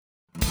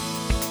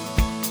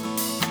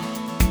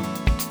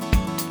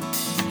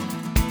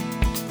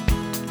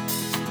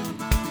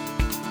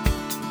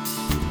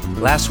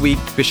Last week,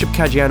 Bishop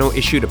Caggiano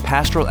issued a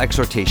pastoral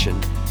exhortation.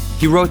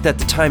 He wrote that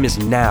the time is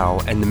now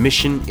and the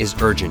mission is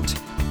urgent.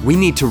 We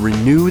need to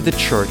renew the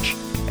church,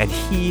 and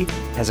he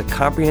has a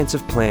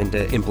comprehensive plan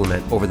to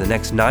implement over the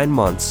next 9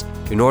 months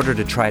in order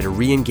to try to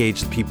re-engage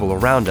the people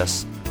around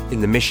us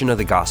in the mission of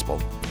the gospel.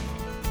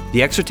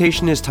 The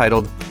exhortation is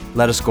titled,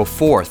 Let Us Go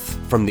Forth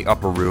from the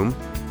Upper Room,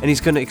 and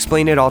he's going to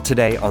explain it all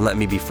today on Let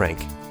Me Be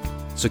Frank.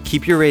 So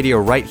keep your radio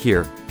right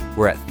here.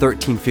 We're at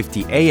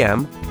 1350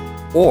 AM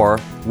or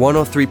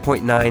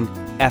 103.9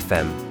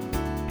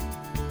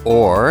 FM.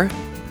 Or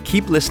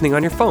keep listening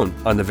on your phone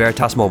on the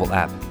Veritas mobile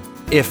app.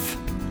 If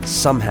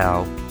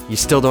somehow you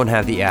still don't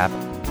have the app,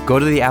 go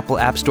to the Apple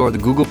App Store, the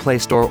Google Play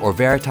Store, or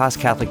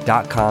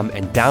veritascatholic.com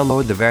and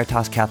download the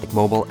Veritas Catholic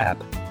mobile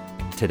app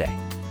today.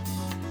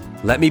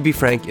 Let Me Be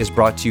Frank is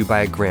brought to you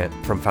by a grant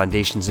from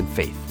Foundations in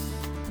Faith.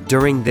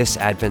 During this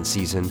Advent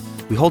season,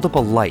 we hold up a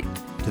light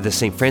to the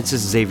St.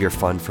 Francis Xavier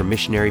Fund for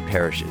missionary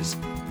parishes.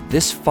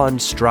 This fund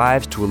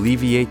strives to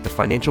alleviate the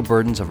financial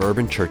burdens of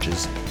urban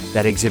churches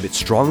that exhibit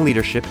strong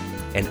leadership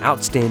and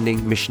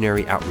outstanding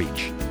missionary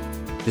outreach.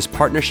 This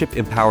partnership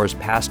empowers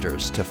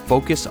pastors to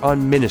focus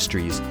on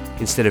ministries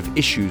instead of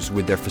issues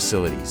with their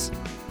facilities.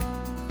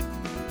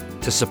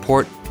 To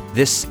support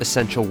this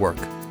essential work,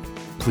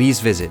 please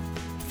visit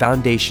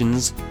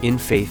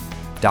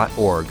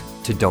foundationsinfaith.org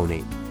to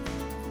donate.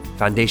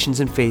 Foundations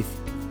in Faith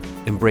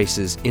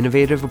embraces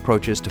innovative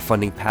approaches to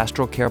funding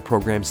pastoral care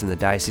programs in the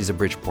Diocese of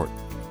Bridgeport,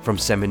 from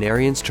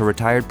seminarians to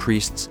retired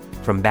priests,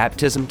 from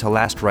baptism to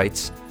last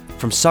rites,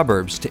 from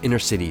suburbs to inner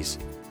cities.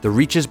 The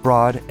reach is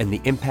broad and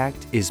the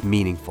impact is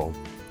meaningful.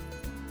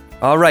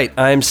 All right,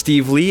 I'm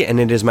Steve Lee, and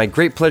it is my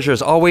great pleasure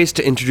as always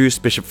to introduce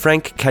Bishop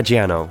Frank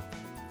Caggiano.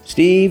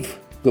 Steve,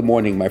 good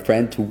morning, my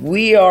friend.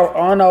 We are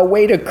on our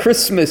way to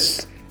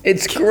Christmas.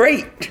 It's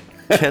great.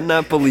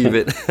 Cannot believe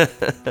it.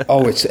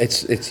 Oh,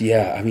 it's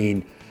yeah. I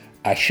mean,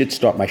 I should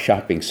start my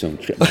shopping soon.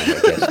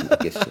 I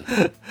guess.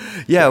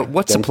 Yeah,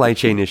 what supply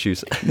chain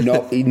issues?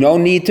 No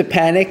need to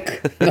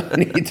panic. No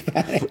need to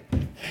panic.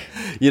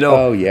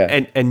 Oh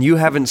yeah. And you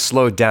haven't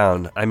slowed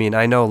down. I mean,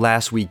 I know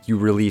last week you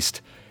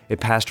released a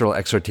pastoral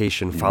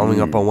exhortation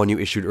following up on one you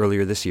issued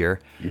earlier this year.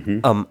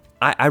 Mm-hmm.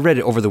 I read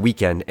it over the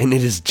weekend, and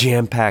it is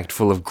jam-packed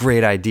full of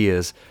great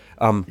ideas.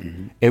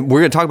 And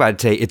we're going to talk about it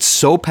today. It's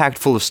so packed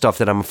full of stuff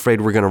that I'm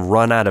afraid we're going to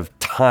run out of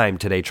time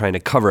today trying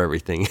to cover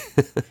everything.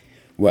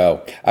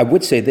 Well, I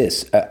would say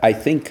this. I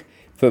think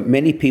for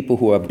many people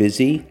who are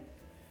busy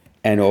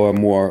and are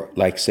more,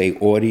 like, say,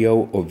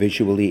 audio or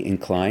visually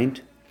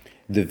inclined,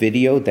 the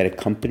video that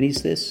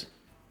accompanies this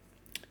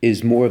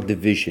is more of the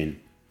vision.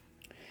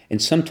 And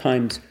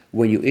sometimes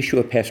when you issue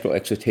a pastoral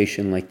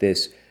exhortation like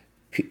this,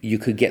 you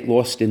could get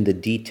lost in the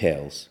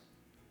details,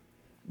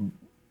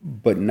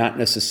 but not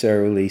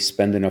necessarily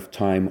spend enough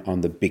time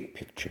on the big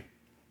picture.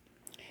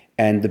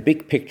 And the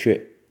big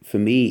picture, for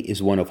me,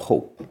 is one of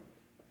hope.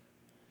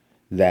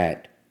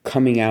 That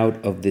coming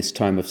out of this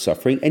time of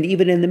suffering, and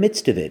even in the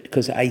midst of it,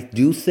 because I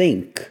do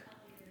think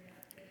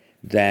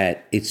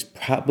that it's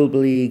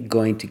probably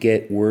going to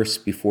get worse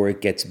before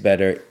it gets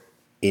better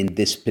in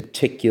this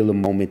particular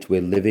moment we're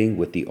living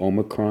with the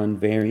Omicron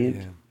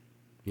variant.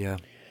 Yeah.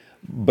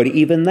 But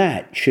even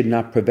that should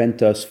not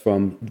prevent us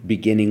from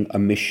beginning a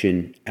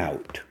mission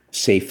out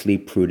safely,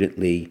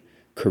 prudently,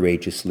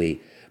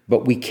 courageously.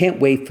 But we can't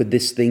wait for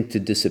this thing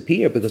to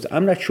disappear, because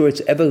I'm not sure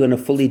it's ever going to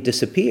fully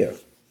disappear.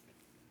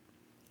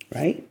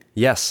 Right?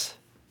 Yes.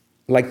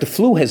 Like the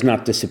flu has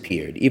not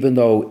disappeared, even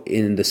though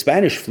in the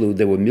Spanish flu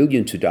there were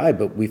millions who died,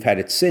 but we've had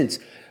it since.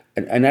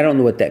 And I don't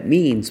know what that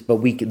means,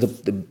 but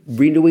the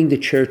renewing the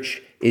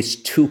church is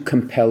too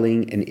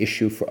compelling an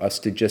issue for us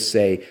to just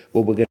say,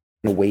 well, we're going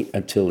to wait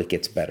until it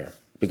gets better,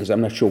 because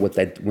I'm not sure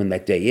when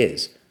that day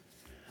is.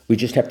 We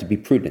just have to be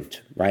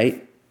prudent,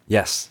 right?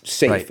 Yes.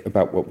 Safe right.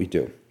 about what we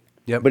do.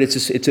 Yep. But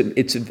it's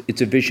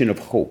a vision of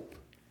hope.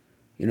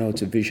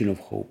 It's a vision of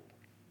hope.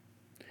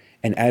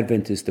 And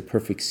Advent is the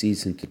perfect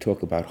season to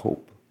talk about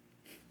hope,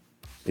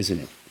 isn't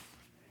it?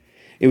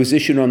 It was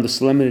issued on the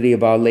solemnity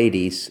of Our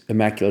Lady's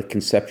Immaculate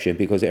Conception,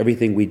 because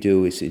everything we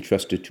do is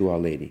entrusted to Our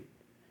Lady,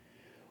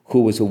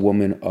 who was a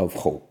woman of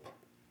hope,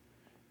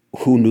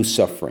 who knew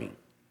suffering,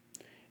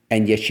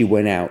 and yet she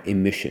went out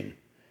in mission,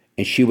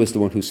 and she was the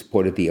one who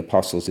supported the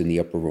apostles in the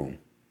upper room.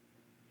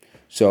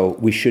 So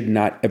we should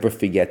not ever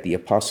forget the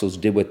apostles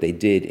did what they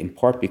did, in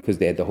part because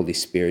they had the Holy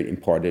Spirit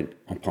imparted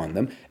upon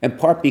them, and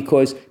part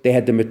because they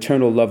had the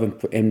maternal love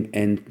and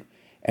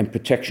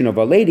protection of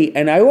Our Lady.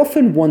 And I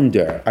often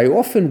wonder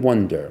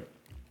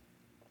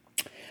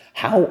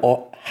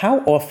how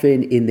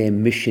often in their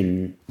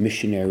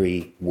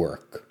missionary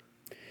work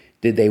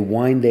did they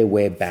wind their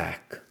way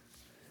back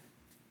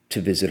to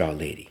visit Our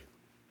Lady?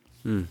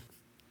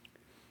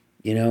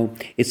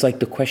 It's like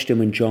the question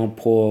when John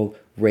Paul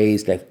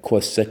raised that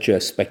caused such a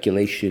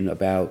speculation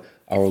about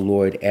our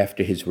Lord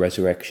after his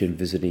resurrection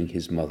visiting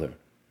his mother.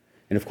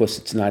 And of course,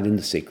 it's not in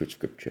the sacred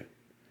scripture.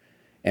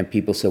 And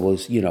people say, well,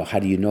 how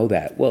do you know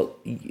that? Well,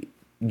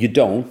 you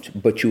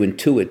don't, but you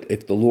intuit.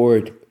 If the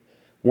Lord,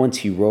 once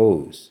he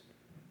rose,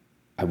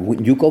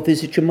 Wouldn't you go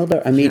visit your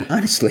mother? I mean,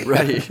 honestly.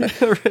 Right.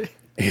 Right.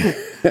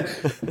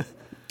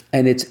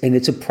 And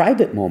it's a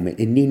private moment.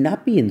 It need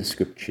not be in the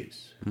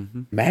scriptures.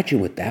 Imagine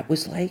what that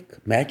was like.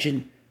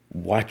 Imagine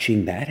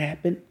watching that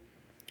happen.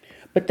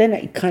 But then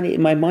I kind of,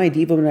 in my mind,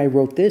 even when I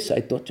wrote this,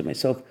 I thought to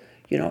myself,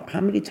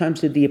 how many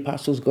times did the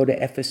apostles go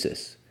to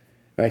Ephesus?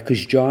 Right?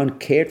 Because John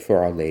cared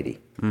for Our Lady.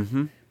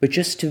 But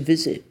just to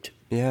visit.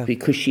 Yeah.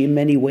 Because she, in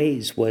many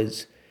ways,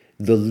 was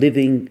the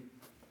living,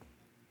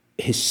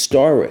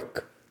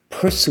 historic,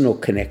 personal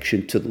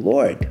connection to the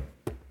Lord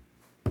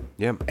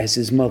as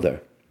his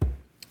mother.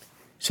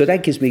 So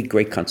that gives me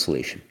great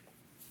consolation.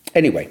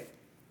 Anyway,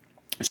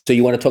 so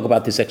you want to talk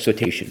about this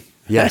exhortation?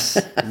 Yes.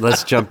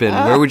 Let's jump in.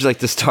 Where would you like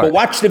to start? Well,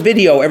 watch the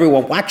video,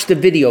 everyone. Watch the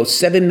video,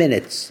 7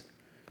 minutes.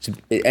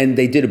 And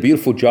they did a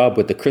beautiful job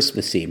with the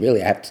Christmas scene,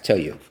 really, I have to tell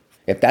you.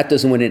 If that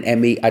doesn't win an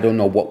Emmy, I don't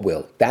know what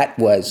will. That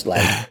was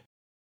like...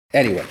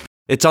 Anyway.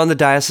 It's on the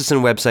diocesan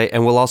website,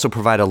 and we'll also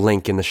provide a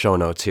link in the show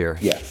notes here.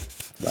 Yeah,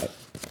 right.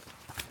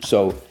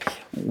 So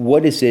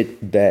what is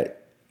it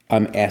that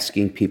I'm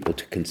asking people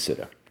to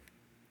consider?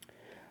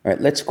 All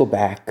right, let's go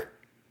back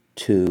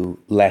to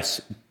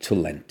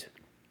Lent.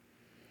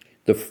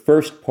 The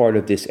first part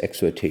of this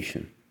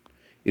exhortation,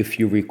 if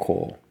you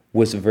recall,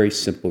 was a very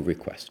simple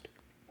request.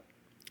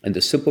 And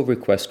the simple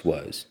request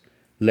was,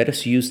 let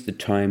us use the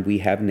time we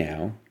have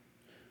now,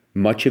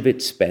 much of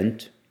it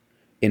spent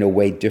in a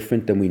way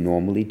different than we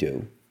normally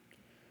do,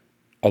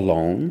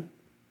 alone,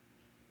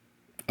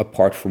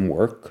 apart from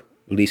work,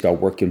 at least our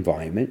work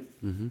environment,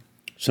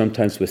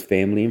 sometimes with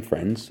family and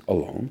friends,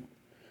 alone,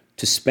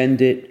 to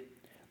spend it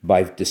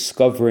by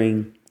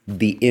discovering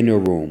the inner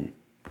room,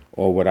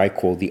 or what I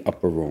call the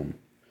upper room,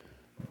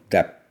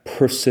 that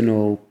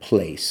personal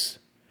place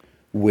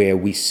where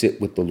we sit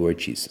with the Lord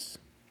Jesus.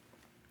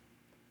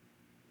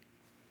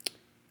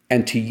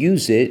 And to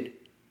use it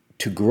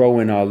to grow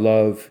in our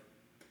love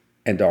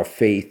and our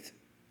faith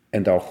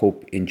and our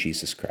hope in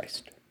Jesus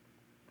Christ.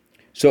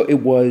 So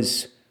it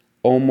was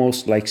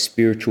almost like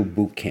spiritual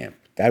boot camp.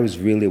 That was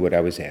really what I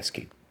was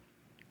asking.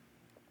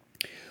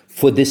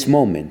 For this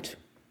moment,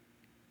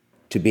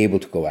 to be able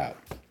to go out.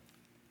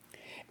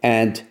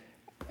 And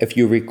if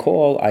you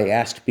recall, I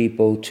asked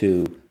people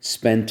to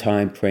spend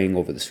time praying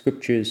over the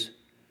scriptures,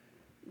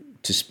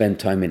 to spend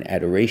time in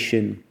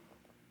adoration,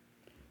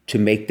 to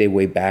make their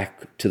way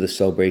back to the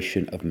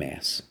celebration of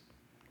Mass.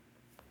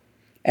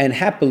 And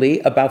happily,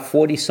 about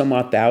 40 some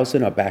odd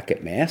thousand are back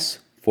at Mass,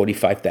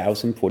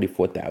 45,000,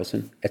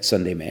 44,000 at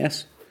Sunday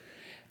Mass.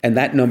 And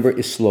that number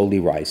is slowly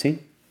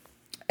rising.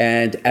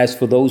 And as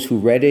for those who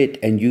read it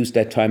and used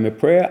that time of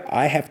prayer,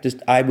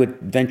 I would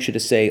venture to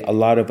say a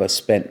lot of us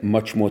spent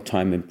much more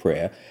time in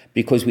prayer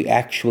because we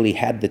actually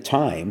had the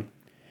time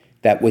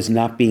that was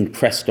not being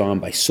pressed on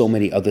by so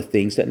many other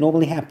things that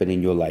normally happen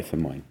in your life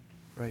and mine.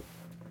 Right.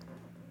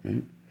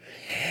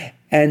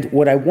 And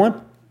what I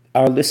want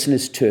our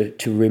listeners to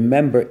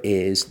remember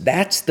is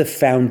that's the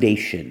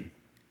foundation.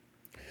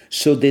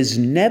 So there's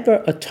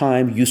never a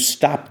time you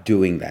stop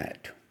doing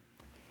that.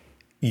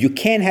 You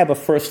can't have a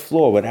first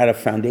floor without a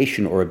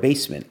foundation or a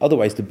basement.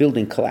 Otherwise, the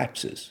building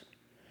collapses.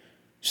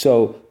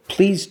 So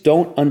please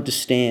don't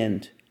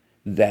understand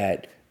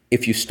that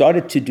if you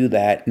started to do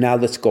that, now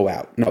let's go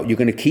out. No, you're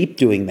going to keep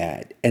doing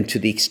that. And to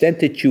the extent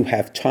that you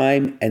have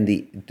time and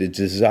the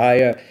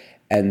desire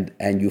and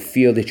you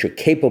feel that you're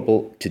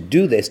capable to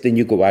do this, then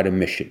you go out on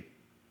mission.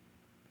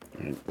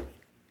 Right?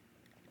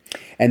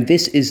 And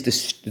this is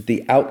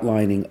the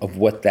outlining of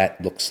what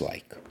that looks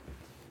like.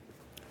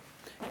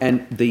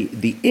 And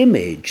the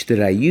image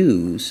that I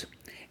use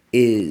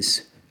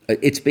is,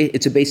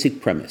 it's a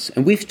basic premise.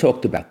 And we've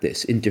talked about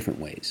this in different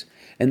ways.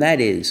 And that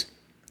is,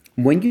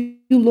 when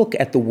you look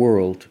at the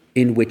world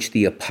in which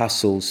the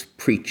apostles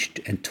preached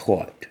and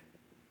taught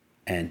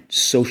and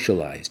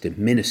socialized and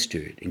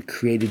ministered and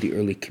created the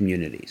early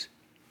communities,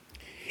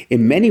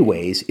 in many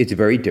ways it's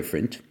very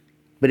different,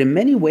 but in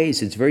many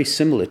ways it's very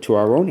similar to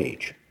our own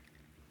age.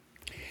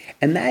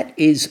 And that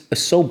is a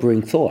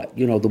sobering thought.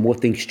 You know, the more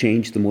things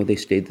change, the more they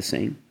stay the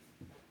same.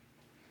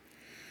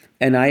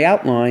 And I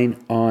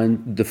outline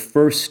on the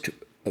first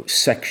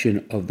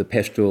section of the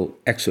pastoral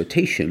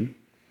exhortation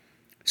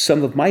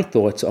some of my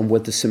thoughts on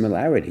what the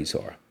similarities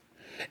are.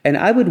 And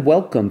I would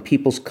welcome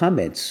people's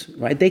comments,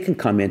 right? They can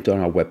comment on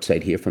our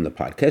website here from the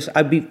podcast.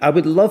 I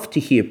would love to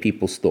hear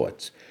people's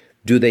thoughts.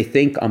 Do they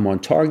think I'm on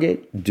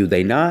target? Do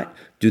they not?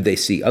 Do they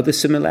see other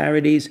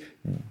similarities?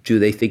 Do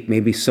they think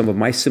maybe some of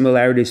my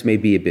similarities may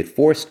be a bit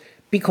forced?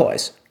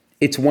 Because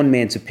it's one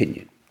man's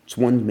opinion. It's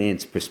one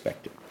man's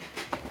perspective.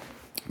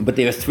 But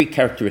there are three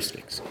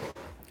characteristics.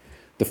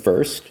 The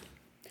first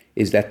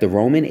is that the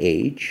Roman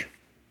age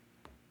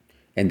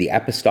and the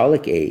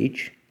apostolic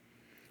age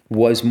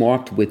was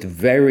marked with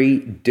very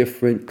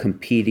different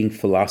competing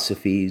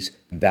philosophies,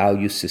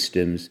 value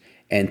systems,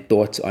 and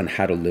thoughts on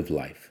how to live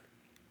life.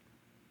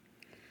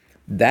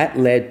 That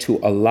led to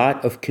a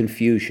lot of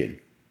confusion.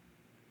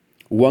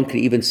 One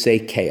could even say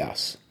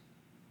chaos,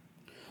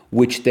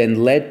 which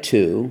then led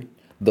to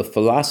the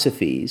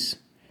philosophies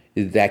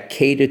that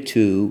cater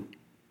to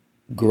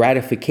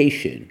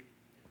gratification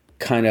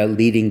kind of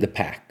leading the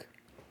pack.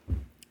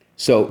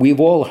 So we've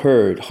all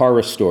heard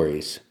horror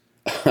stories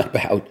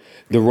about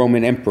the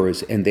Roman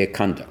emperors and their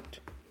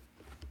conduct.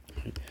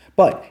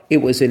 But it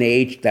was an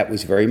age that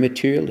was very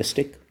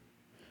materialistic,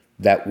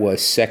 that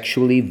was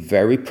sexually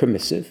very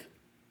permissive,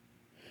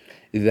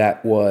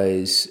 that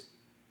was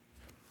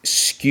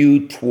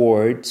skewed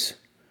towards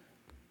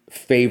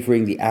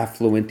favoring the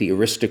affluent, the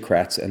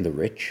aristocrats, and the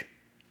rich,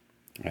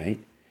 right?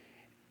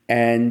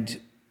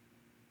 And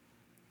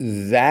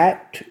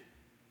that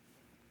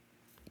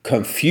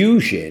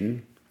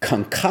confusion,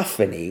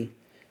 cacophony,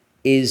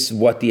 is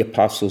what the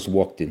apostles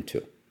walked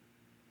into,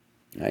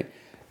 right?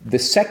 The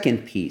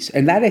second piece,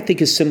 and that I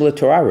think is similar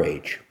to our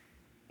age.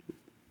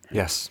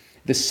 Yes.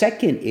 The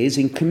second is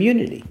in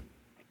community,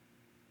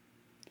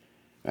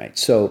 right?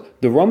 So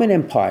the Roman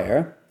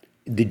Empire,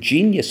 the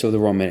genius of the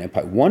Roman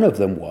Empire, one of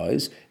them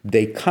was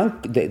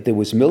there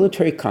was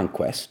military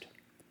conquest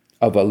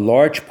of a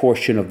large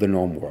portion of the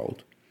known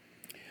world.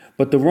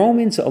 But the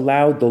Romans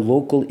allowed the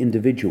local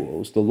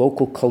individuals, the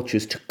local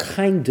cultures, to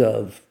kind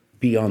of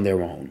be on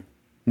their own,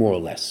 more or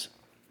less,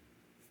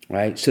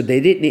 right? So they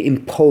didn't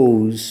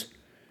impose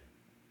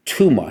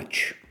too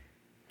much.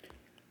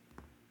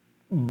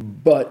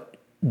 But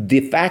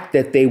the fact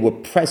that they were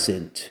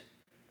present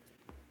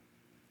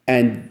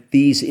and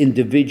these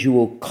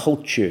individual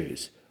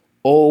cultures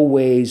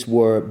always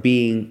were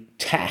being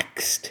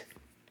taxed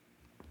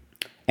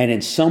and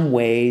in some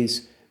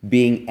ways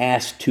being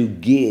asked to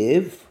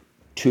give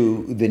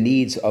to the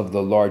needs of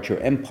the larger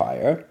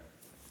empire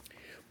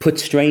put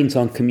strains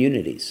on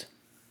communities,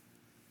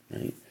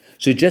 right?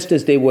 So just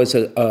as there was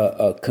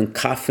a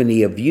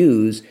cacophony of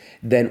views,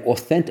 then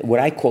what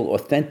I call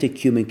authentic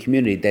human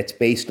community that's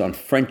based on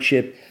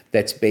friendship,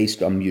 that's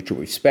based on mutual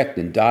respect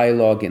and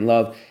dialogue and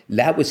love,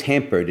 that was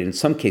hampered and in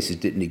some cases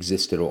didn't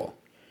exist at all.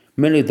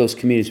 Many of those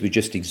communities were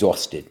just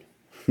exhausted.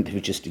 They were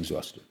just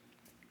exhausted.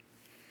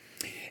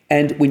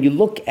 And when you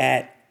look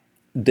at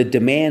the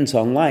demands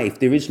on life,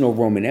 there is no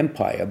Roman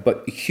Empire,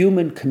 but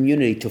human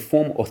community, to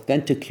form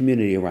authentic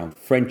community around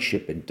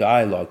friendship and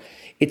dialogue,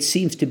 it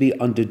seems to be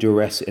under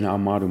duress in our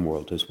modern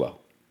world as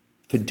well,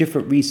 for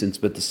different reasons,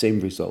 but the same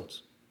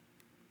results.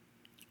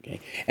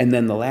 Okay? And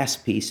then the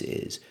last piece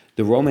is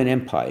the Roman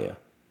Empire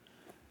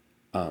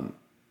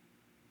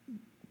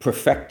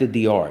perfected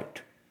the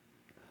art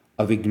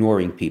of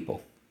ignoring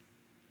people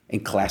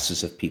and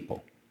classes of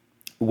people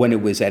when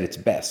it was at its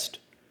best,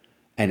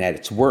 and at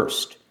its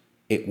worst,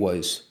 it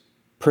was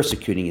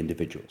persecuting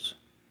individuals,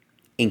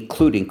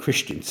 including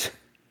Christians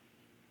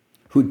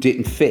who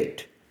didn't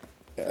fit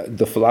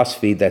the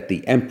philosophy that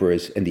the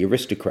emperors and the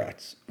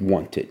aristocrats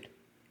wanted.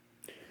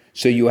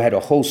 So you had a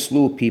whole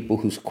slew of people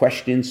whose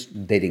questions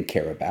they didn't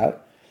care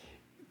about,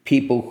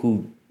 people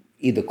who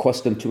either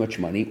cost them too much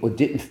money or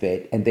didn't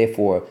fit, and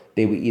therefore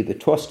they were either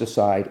tossed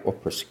aside or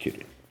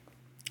persecuted.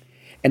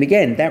 And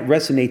again, that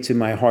resonates in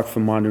my heart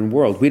for modern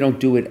world. We don't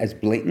do it as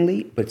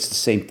blatantly, but it's the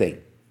same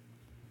thing.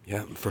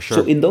 Yeah, for sure.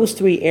 So in those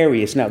three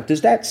areas, now,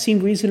 does that seem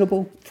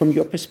reasonable from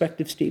your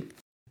perspective, Steve?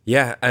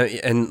 Yeah,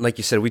 and like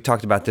you said, we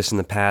talked about this in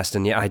the past,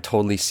 and yeah, I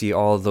totally see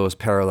all of those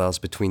parallels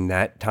between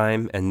that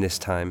time and this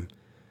time.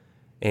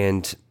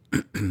 And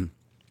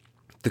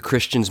the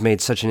Christians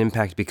made such an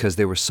impact because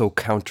they were so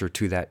counter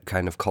to that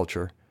kind of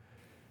culture.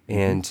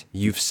 And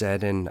you've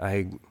said, and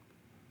I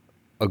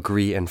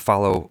agree and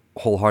follow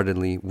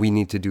wholeheartedly, we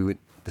need to do it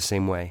the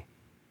same way.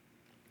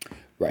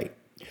 Right.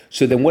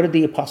 So then what did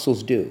the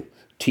apostles do?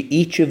 To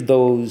each of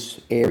those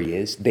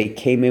areas, they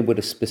came in with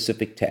a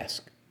specific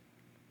task.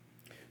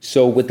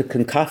 So with the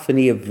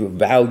cacophony of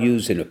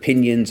values and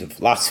opinions and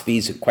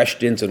philosophies and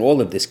questions and all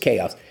of this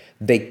chaos,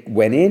 they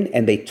went in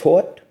and they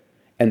taught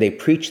and they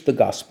preached the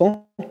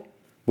gospel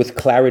with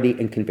clarity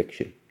and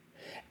conviction.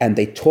 And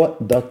they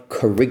taught the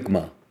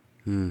kerygma.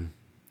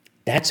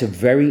 That's a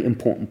very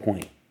important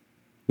point,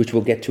 which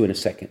we'll get to in a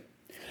second.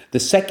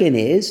 The second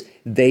is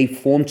they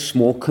formed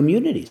small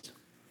communities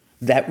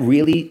that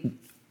really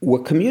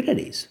were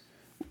communities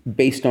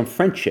based on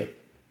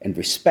friendship and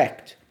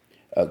respect,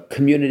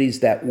 communities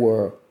that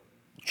were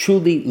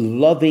truly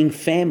loving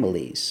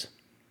families,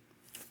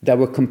 that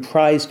were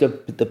comprised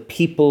of the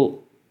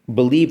people,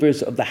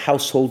 believers of the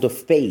household of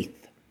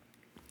faith.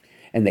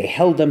 And they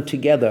held them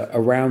together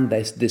around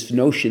this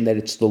notion that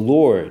it's the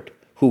Lord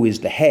who is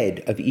the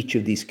head of each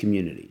of these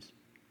communities.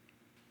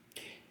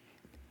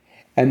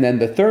 And then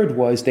the third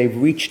was they've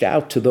reached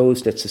out to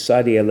those that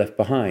society had left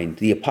behind.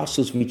 The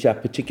apostles reached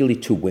out particularly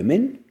to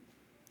women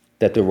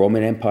that the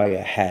Roman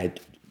Empire had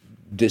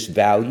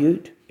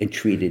disvalued and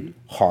treated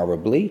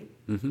horribly,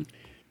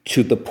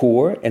 to the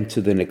poor and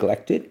to the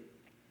neglected.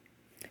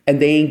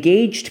 And they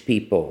engaged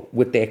people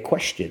with their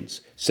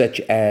questions, such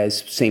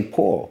as St.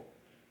 Paul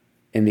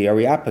in the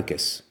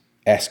Areopagus,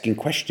 asking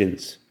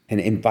questions and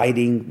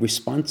inviting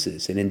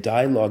responses and in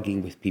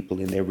dialoguing with people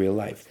in their real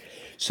life.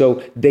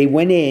 So they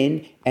went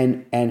in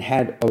and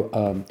had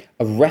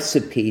a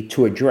recipe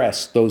to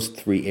address those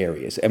three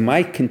areas. And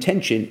my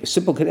contention,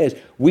 simple as,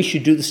 we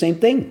should do the same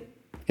thing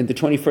in the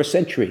 21st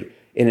century.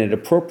 In an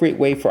appropriate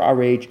way for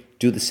our age,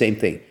 do the same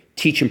thing.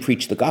 Teach and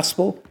preach the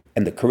gospel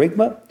and the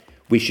kerygma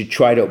We should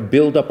try to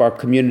build up our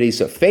communities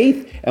of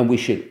faith, and we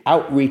should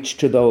outreach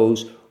to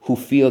those who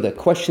feel that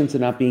questions are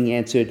not being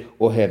answered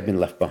or have been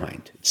left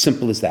behind.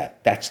 Simple as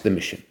that. That's the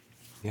mission.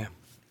 Yeah.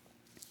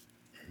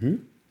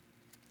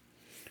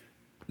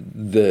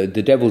 The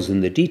devil's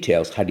in the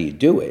details. How do you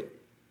do it?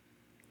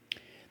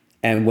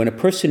 And when a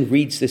person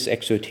reads this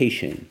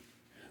exhortation,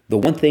 the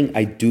one thing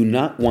I do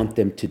not want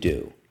them to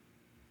do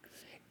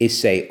is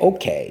say,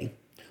 okay,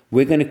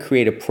 we're going to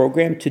create a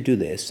program to do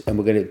this, and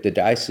the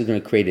diocese is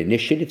going to create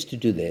initiatives to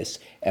do this,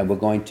 and we're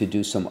going to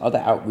do some other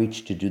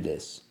outreach to do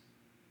this.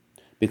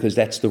 Because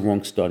that's the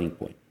wrong starting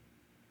point.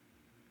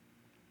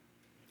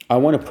 I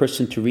want a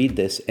person to read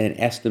this and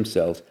ask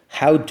themselves,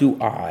 how do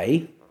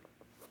I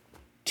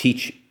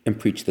teach and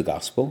preach the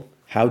gospel?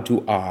 How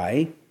do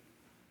I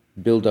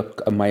build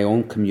up my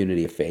own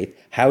community of faith?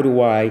 How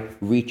do I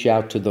reach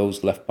out to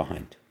those left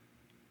behind?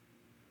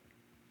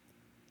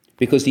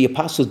 Because the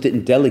apostles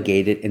didn't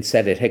delegate it and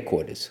set at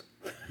headquarters.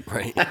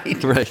 Right.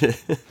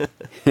 Right.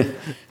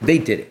 They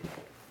did it.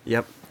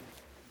 Yep.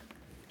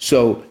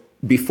 So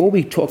before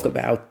we talk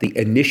about the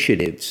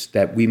initiatives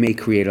that we may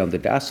create on the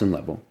diocesan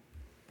level,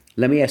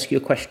 let me ask you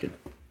a question.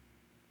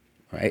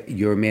 All right?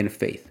 You're a man of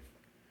faith.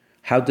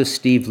 How does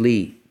Steve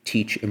Lee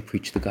teach and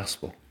preach the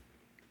gospel?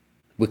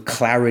 With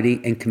clarity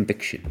and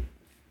conviction.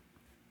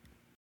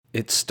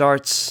 It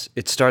starts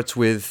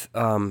with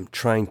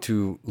trying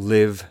to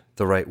live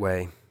the right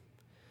way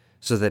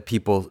so that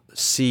people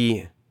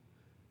see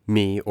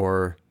me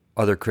or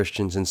other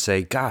Christians and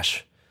say,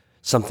 gosh,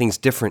 something's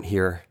different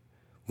here.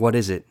 What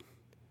is it?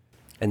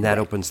 And that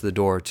opens the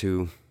door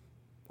to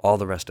all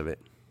the rest of it.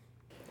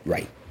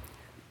 Right.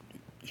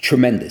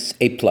 Tremendous.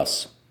 A+.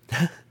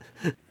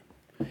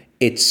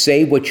 It's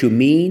say what you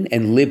mean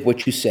and live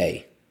what you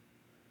say.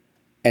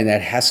 And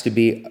that has to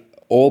be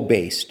all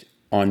based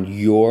on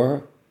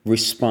your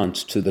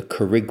response to the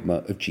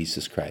charisma of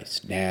Jesus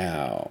Christ.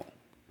 Now,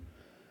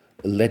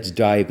 let's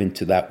dive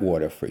into that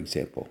water, for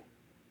example.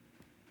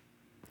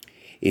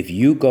 If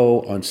you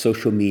go on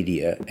social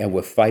media and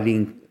we're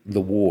fighting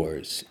the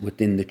wars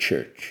within the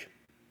church,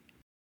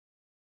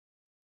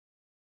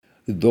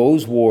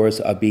 those wars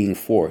are being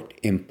fought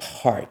in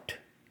part,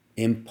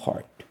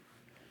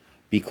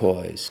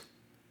 because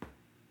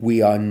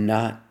we are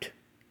not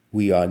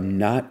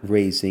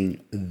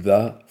raising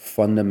the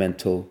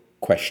fundamental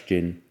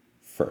question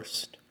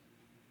first.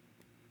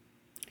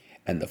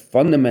 And the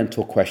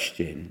fundamental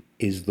question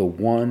is the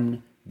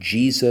one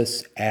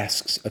Jesus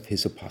asks of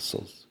his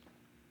apostles.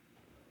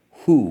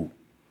 Who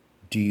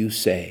do you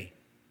say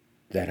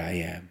that I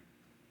am?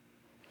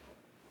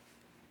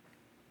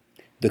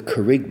 The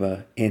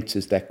Kerygma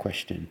answers that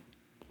question.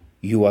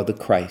 You are the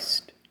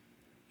Christ.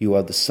 You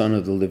are the Son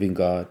of the living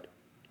God.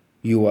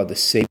 You are the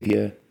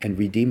Savior and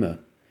Redeemer,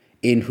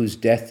 in whose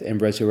death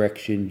and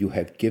resurrection you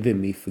have given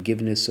me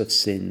forgiveness of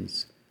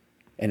sins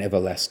and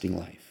everlasting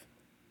life.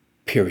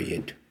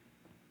 Period.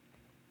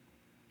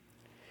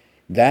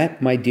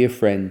 That, my dear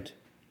friend,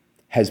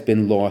 has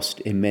been lost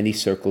in many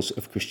circles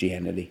of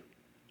Christianity.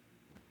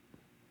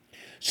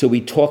 So we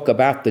talk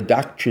about the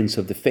doctrines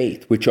of the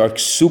faith, which are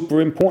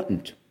super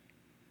important.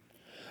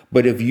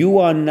 But if you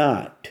are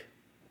not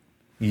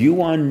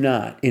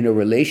in a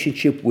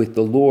relationship with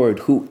the Lord,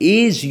 who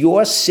is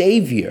your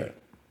Savior,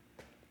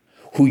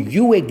 who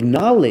you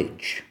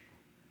acknowledge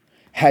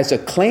has a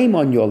claim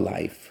on your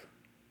life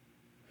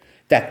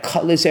that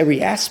colors every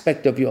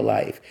aspect of your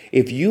life.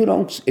 If you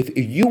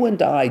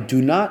and I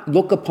do not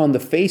look upon the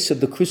face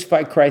of the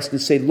crucified Christ and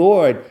say,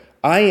 Lord,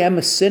 I am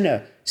a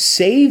sinner,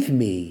 save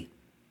me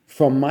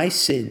from my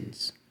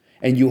sins.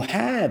 And you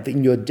have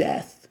in your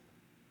death,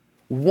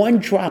 one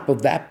drop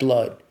of that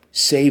blood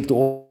saved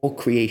all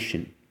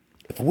creation.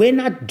 If we're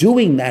not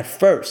doing that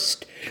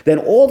first, then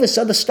all this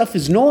other stuff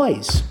is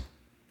noise.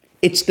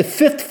 It's the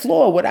fifth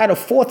floor without a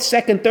fourth,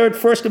 second, third,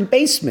 first, and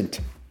basement.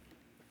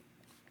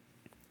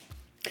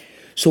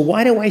 So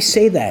why do I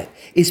say that?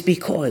 It's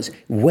because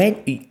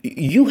when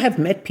you have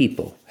met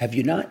people, have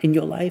you not, in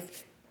your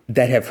life,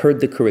 that have heard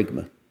the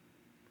Kerygma?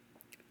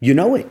 You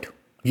know it.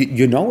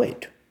 You know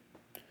it.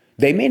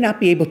 They may not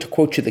be able to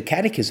quote you the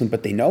catechism,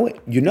 but they know it.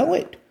 You know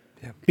it.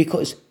 Yeah.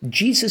 Because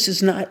Jesus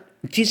is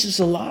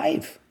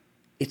alive.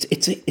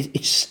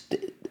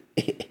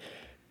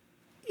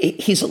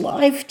 He's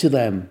alive to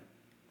them.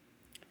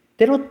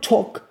 They don't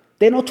talk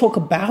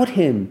about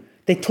him.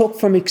 They talk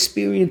from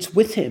experience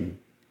with him.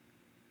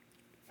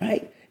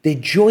 Right? They're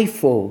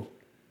joyful.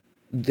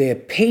 They're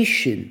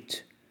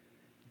patient.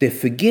 They're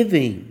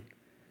forgiving.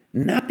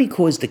 Not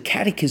because the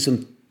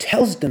catechism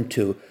tells them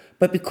to,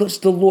 but because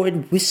the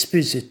Lord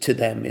whispers it to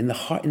them in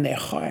their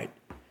heart.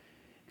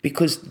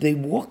 Because they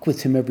walk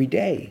with him every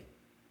day.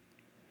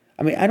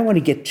 I don't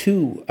want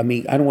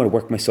to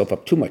work myself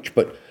up too much,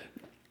 but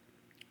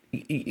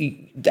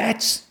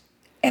that's,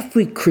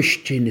 every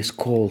Christian is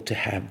called to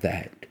have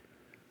that.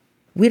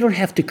 We don't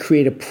have to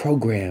create a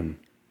program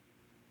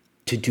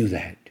to do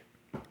that.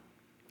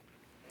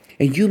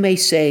 And you may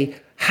say,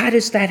 how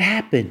does that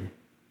happen?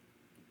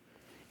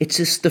 It's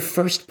just the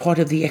first part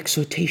of the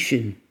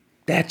exhortation.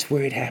 That's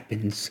where it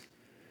happens.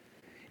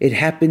 It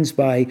happens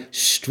by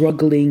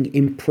struggling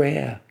in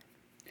prayer,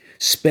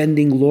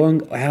 spending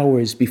long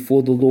hours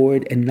before the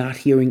Lord and not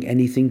hearing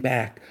anything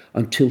back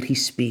until he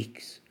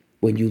speaks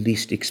when you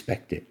least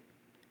expect it.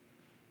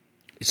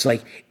 It's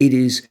like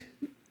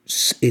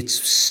it's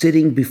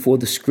sitting before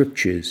the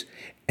scriptures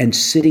and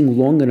sitting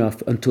long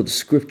enough until the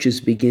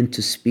scriptures begin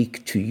to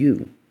speak to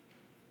you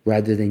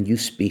rather than you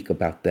speak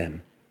about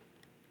them.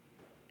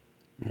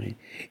 Right?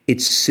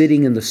 It's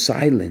sitting in the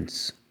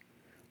silence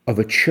of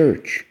a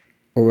church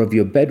or of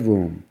your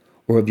bedroom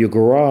or of your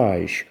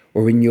garage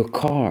or in your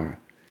car.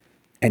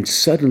 And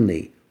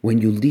suddenly, when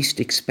you least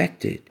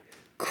expect it,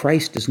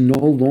 Christ is no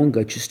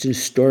longer just an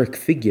historic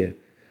figure,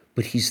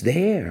 but he's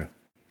there.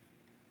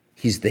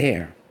 He's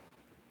there.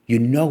 You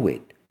know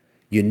it.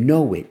 You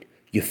know it.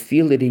 You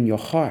feel it in your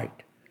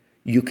heart.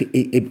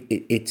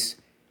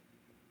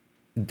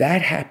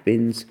 That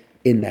happens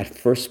in that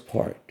first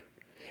part.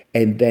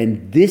 And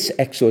then this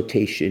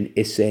exhortation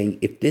is saying,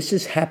 if this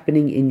is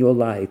happening in your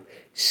life,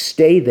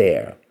 stay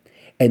there.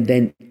 And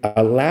then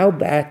allow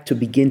that to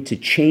begin to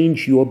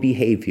change your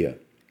behavior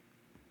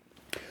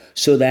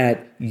so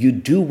that you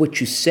do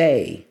what you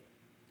say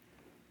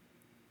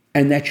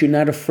and that you're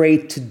not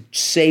afraid to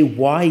say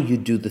why you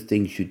do the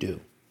things you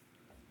do.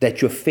 That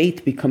your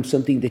faith becomes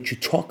something that you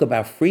talk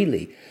about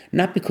freely,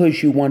 not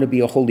because you want to be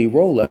a holy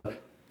roller,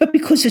 but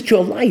because it's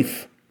your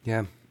life.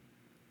 Yeah.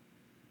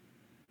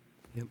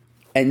 Yep.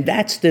 And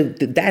that's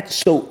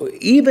so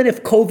even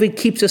if COVID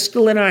keeps us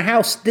still in our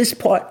house, this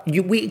part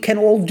we can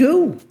all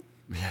do.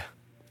 Yeah.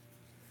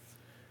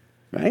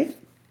 Right?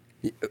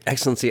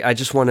 Excellency, I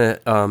just want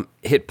to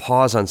hit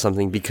pause on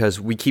something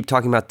because we keep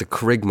talking about the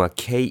kerygma,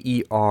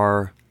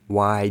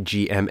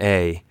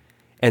 Kerygma.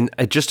 And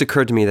it just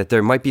occurred to me that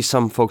there might be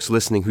some folks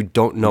listening who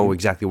don't know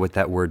exactly what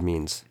that word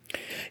means.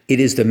 It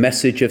is the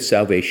message of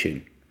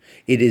salvation.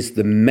 It is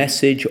the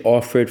message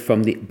offered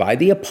by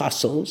the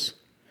apostles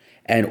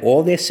and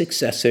all their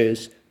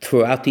successors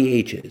throughout the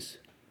ages.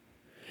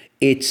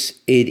 The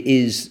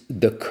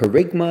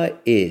kerygma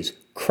is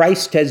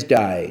Christ has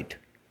died,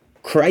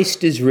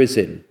 Christ is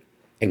risen,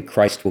 and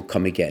Christ will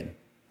come again.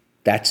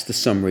 That's the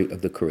summary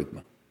of the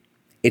kerygma.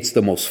 It's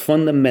the most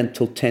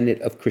fundamental tenet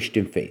of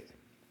Christian faith.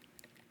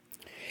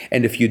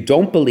 And if you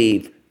don't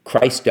believe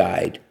Christ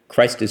died,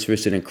 Christ is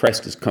risen, and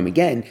Christ has come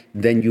again,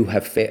 then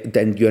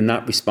then you're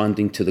not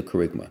responding to the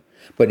kerygma.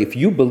 But if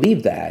you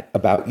believe that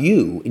about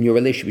you in your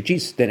relationship with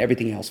Jesus, then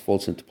everything else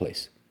falls into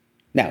place.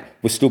 Now,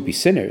 we'll still be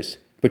sinners,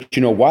 but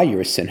you know why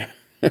you're a sinner.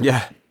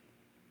 Yeah.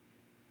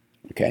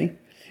 Okay?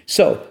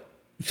 So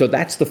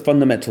that's the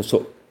fundamental.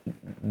 So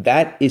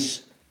that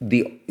is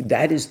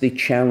the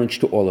challenge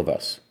to all of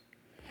us.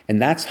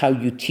 And that's how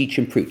you teach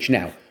and preach.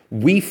 Now,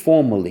 we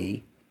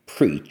formally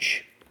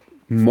preach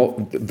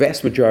the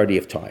vast majority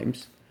of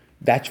times.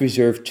 That's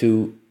reserved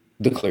to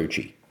the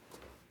clergy.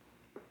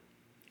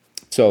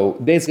 So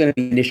there's going to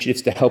be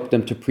initiatives to help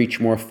them to preach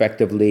more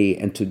effectively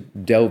and to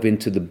delve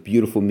into the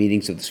beautiful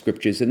meanings of the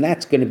scriptures. And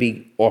that's going to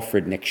be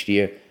offered next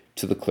year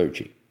to the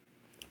clergy.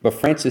 But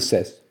Francis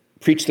says,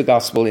 preach the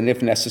gospel, and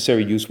if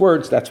necessary, use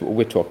words. That's what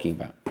we're talking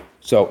about.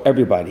 So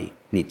everybody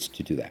needs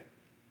to do that.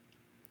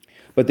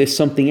 But there's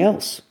something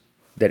else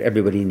that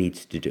everybody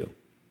needs to do.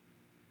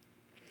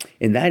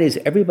 And that is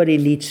everybody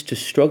needs to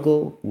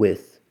struggle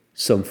with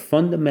some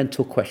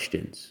fundamental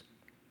questions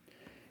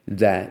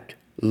that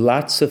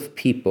lots of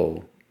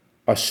people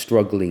are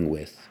struggling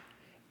with.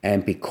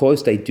 And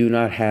because they do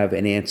not have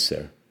an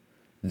answer,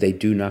 they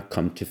do not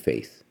come to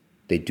faith.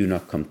 They do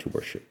not come to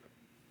worship.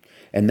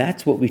 And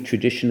that's what we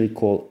traditionally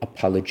call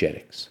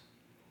apologetics.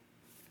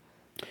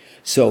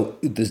 So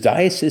the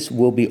diocese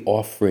will be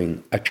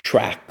offering a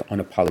track on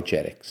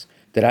apologetics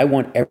that I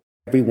want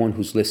everyone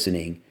who's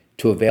listening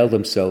to avail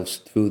themselves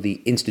through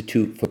the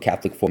Institute for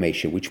Catholic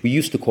Formation, which we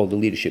used to call the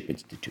Leadership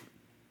Institute.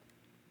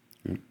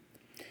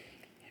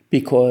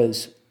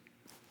 Because,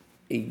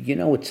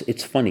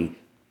 it's funny.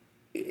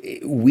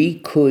 We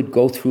could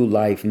go through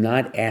life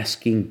not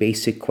asking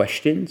basic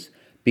questions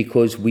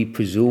because we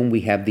presume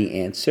we have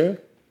the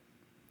answer.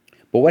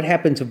 But what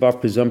happens if our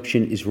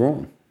presumption is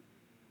wrong?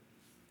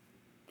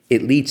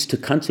 It leads to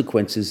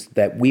consequences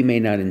that we may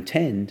not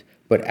intend,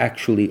 but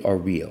actually are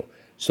real.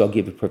 So I'll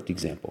give a perfect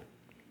example.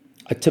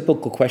 A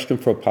typical question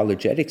for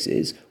apologetics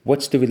is,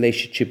 what's the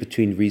relationship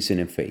between reason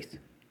and faith?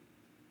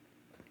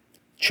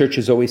 Church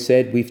has always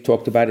said, we've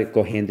talked about it,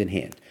 go hand in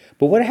hand.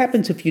 But what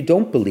happens if you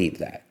don't believe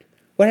that?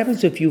 What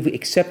happens if you've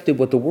accepted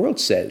what the world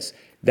says,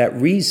 that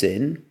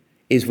reason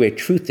is where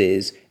truth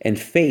is, and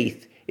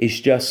faith is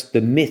just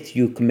the myth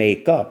you can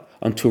make up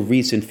until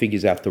reason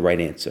figures out the right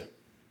answer?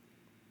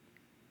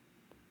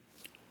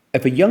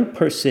 If a young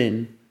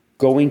person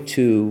going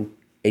to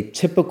a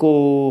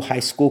typical high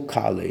school,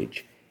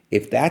 college,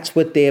 if that's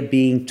what they're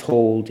being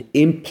told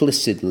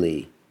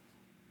implicitly,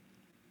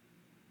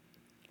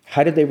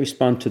 how do they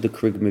respond to the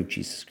kerygma of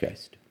Jesus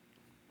Christ?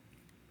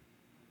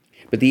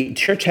 But the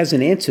church has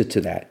an answer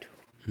to that,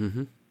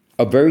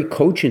 a very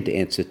cogent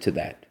answer to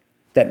that.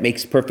 That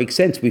makes perfect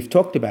sense. We've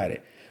talked about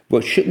it.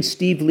 Well, shouldn't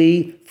Steve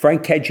Lee,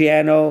 Frank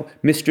Caggiano,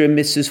 Mr. and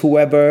Mrs.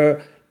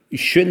 whoever,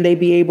 shouldn't they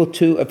be able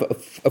to,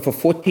 if a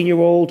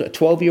 14-year-old, a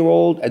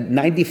 12-year-old, a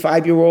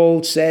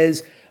 95-year-old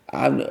says,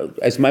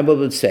 as my mother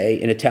would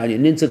say in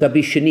Italian, "Ninza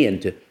capisce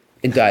niente,"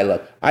 in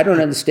dialogue, I don't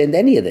understand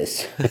any of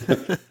this.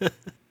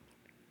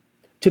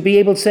 To be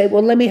able to say,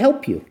 well, let me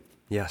help you.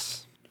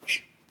 Yes.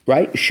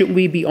 Right? Shouldn't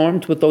we be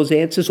armed with those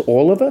answers,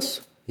 all of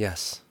us?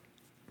 Yes.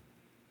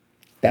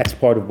 That's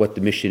part of what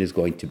the mission is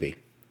going to be.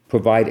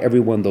 Provide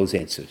everyone those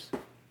answers.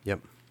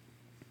 Yep.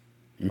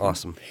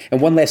 Awesome.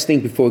 And one last thing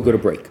before we go to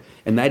break,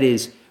 and that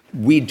is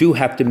we do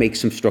have to make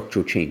some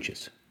structural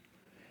changes.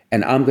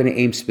 And I'm going to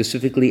aim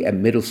specifically at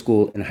middle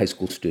school and high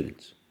school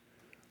students.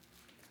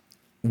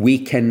 We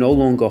can no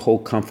longer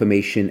hold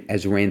confirmation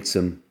as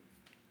ransom,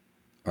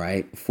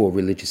 right, for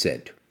religious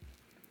ed.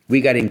 We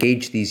got to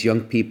engage these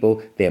young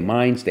people, their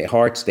minds, their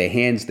hearts, their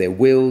hands, their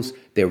wills,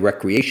 their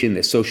recreation,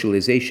 their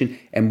socialization,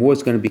 and more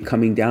is going to be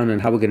coming down on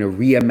how we're going to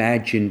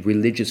reimagine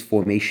religious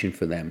formation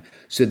for them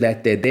so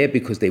that they're there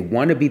because they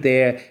want to be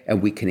there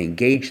and we can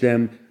engage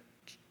them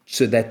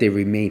so that they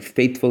remain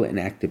faithful and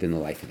active in the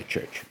life of the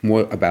church.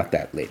 More about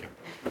that later.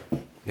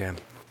 Yeah,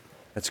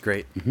 that's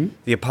great.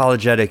 The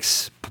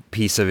apologetics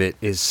piece of it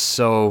is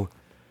so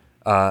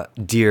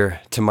dear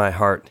to my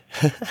heart,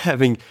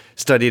 having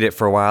studied it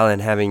for a while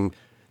and having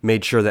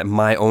made sure that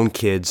my own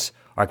kids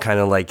are kind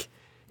of like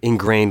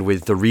ingrained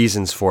with the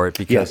reasons for it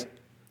because,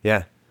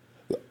 yeah.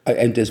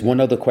 And there's one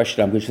other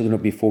question I'm just going to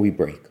before we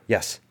break.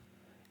 Yes.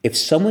 If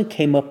someone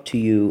came up to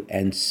you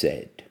and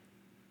said,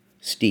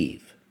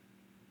 "Steve,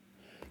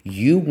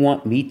 you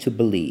want me to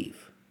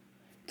believe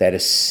that a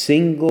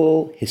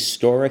single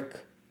historic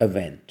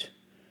event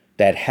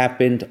that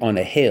happened on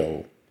a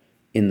hill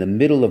in the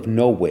middle of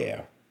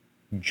nowhere,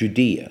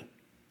 Judea,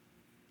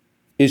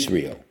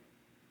 Israel,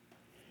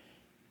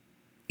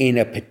 in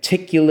a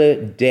particular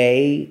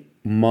day,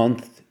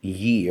 month,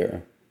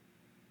 year,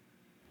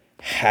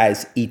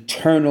 has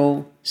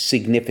eternal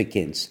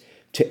significance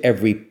to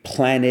every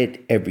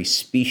planet, every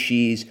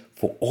species,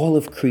 for all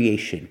of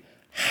creation.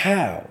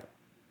 How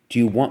do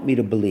you want me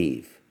to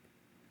believe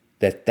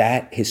that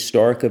that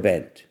historic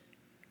event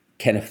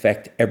can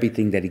affect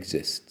everything that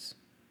exists?"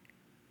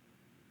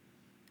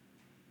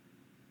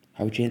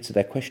 How would you answer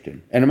that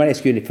question? And I'm not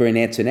asking you for an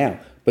answer now,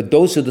 but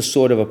those are the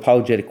sort of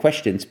apologetic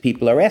questions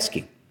people are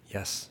asking.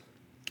 Yes.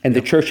 And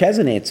the church has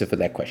an answer for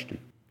that question.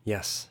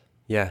 Yes.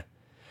 Yeah.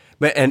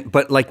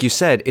 But like you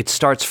said, it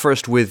starts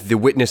first with the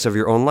witness of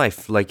your own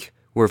life. Like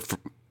where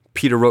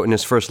Peter wrote in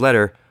his first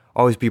letter,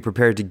 always be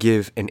prepared to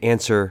give an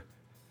answer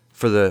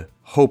for the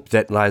hope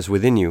that lies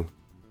within you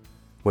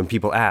when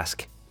people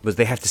ask. But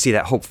they have to see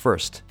that hope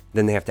first.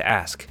 Then they have to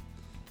ask.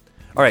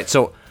 All right,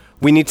 so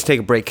we need to take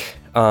a break.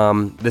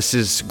 This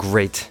is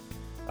great.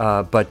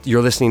 But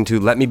you're listening to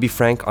Let Me Be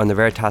Frank on the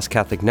Veritas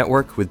Catholic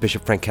Network with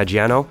Bishop Frank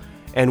Caggiano,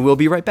 and we'll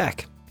be right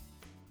back.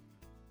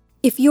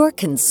 If you're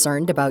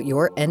concerned about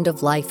your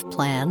end-of-life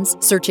plans,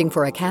 searching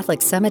for a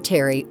Catholic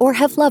cemetery, or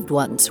have loved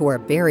ones who are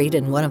buried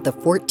in one of the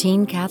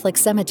 14 Catholic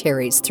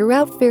cemeteries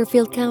throughout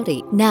Fairfield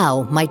County,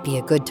 now might be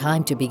a good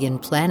time to begin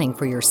planning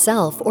for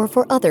yourself or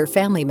for other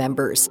family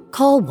members.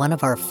 Call one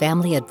of our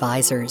family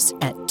advisors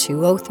at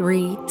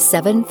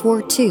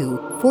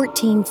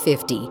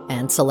 203-742-1450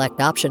 and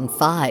select option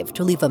 5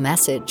 to leave a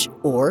message,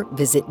 or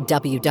visit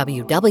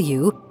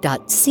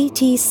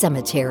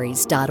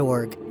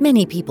www.ctcemeteries.org.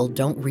 Many people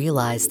don't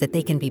realize that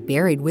they can be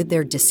buried with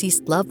their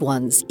deceased loved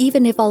ones,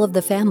 even if all of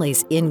the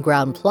family's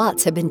in-ground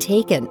plots have been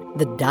taken.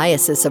 The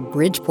Diocese of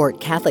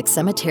Bridgeport Catholic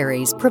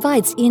Cemeteries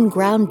provides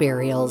in-ground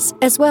burials,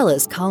 as well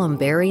as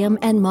columbarium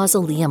and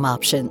mausoleum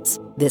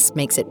options. This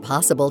makes it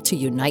possible to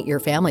unite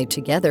your family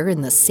together in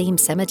the same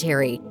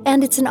cemetery,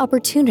 and it's an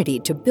opportunity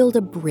to build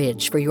a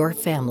bridge for your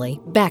family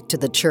back to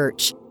the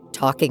church.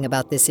 Talking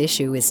about this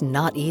issue is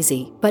not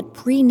easy, but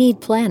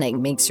pre-need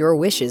planning makes your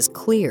wishes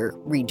clear,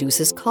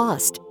 reduces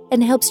cost,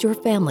 and helps your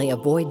family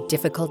avoid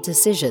difficult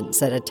decisions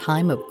at a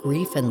time of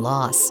grief and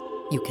loss.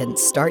 You can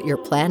start your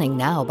planning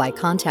now by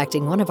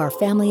contacting one of our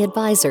family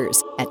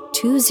advisors at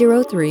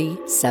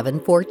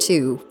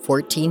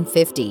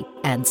 203-742-1450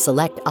 and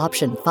select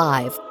option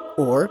 5,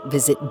 or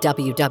visit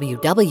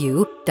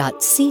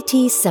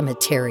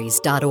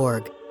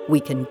www.ctcemeteries.org. We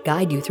can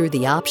guide you through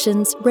the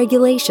options,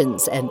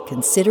 regulations, and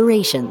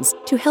considerations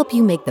to help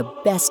you make the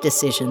best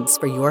decisions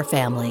for your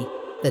family.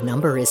 The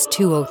number is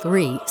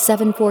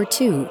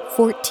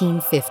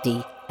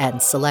 203-742-1450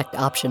 and select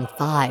option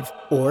 5,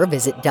 or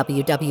visit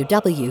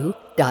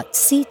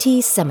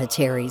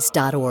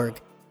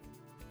www.ctcemeteries.org.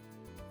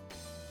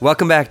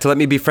 Welcome back to Let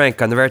Me Be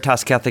Frank on the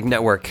Veritas Catholic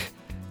Network.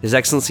 His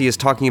Excellency is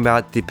talking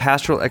about the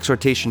pastoral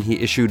exhortation he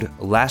issued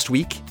last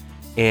week,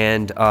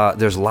 and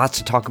there's lots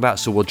to talk about,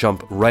 so we'll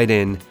jump right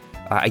in.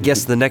 I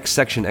guess the next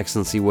section,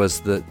 Excellency, was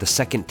the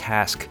second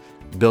task,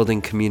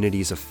 building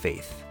communities of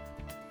faith.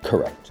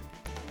 Correct.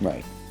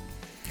 Right.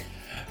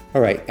 All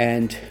right.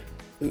 And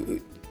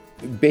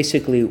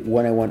basically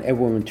what I want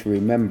everyone to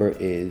remember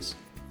is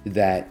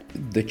that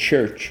the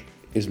church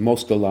is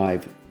most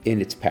alive in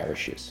its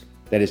parishes.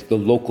 That is, the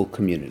local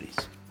communities.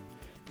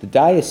 The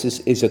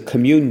diocese is a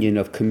communion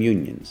of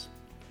communions.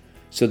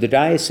 So the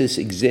diocese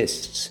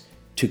exists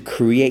to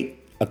create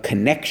a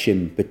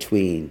connection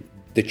between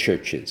the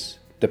churches,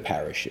 the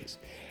parishes,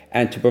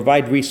 and to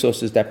provide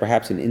resources that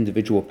perhaps an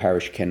individual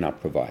parish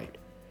cannot provide.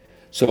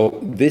 So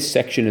this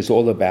section is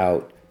all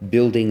about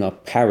building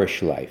up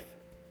parish life.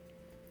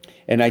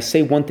 And I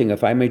say one thing,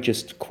 if I may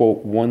just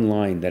quote one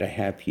line that I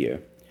have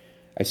here.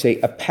 I say,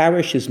 a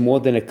parish is more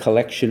than a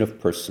collection of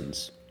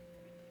persons,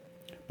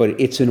 but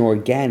it's an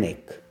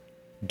organic,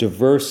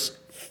 diverse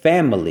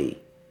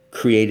family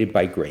created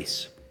by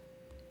grace.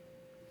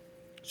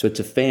 So it's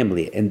a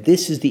family, and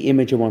this is the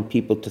image I want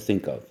people to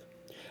think of.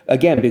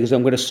 Again, because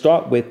I'm going to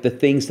start with the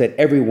things that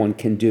everyone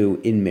can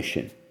do in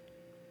mission.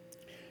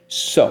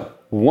 So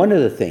one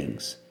of the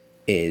things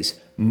is,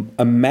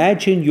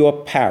 imagine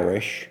your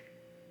parish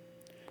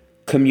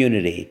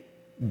community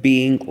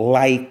being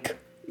like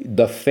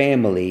the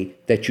family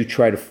that you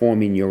try to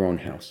form in your own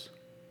house.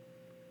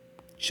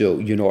 So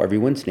you know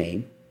everyone's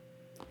name,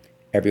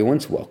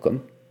 everyone's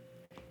welcome,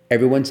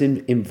 everyone's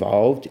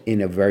involved in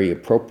a very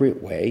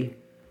appropriate way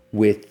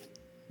with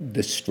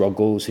the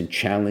struggles and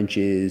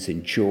challenges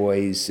and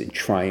joys and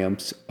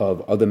triumphs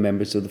of other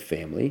members of the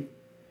family,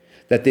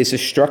 that there's a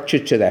structure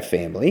to that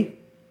family,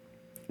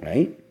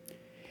 right?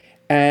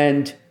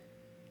 And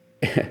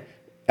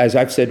as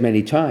I've said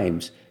many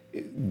times,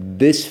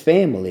 this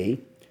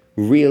family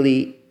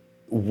really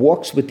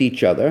walks with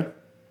each other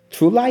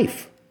through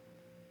life.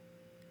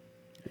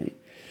 Right?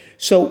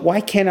 So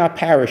why can't our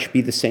parish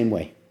be the same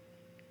way?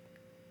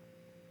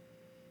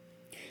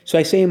 So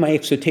I say in my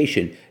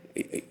exhortation,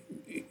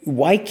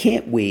 why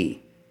can't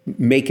we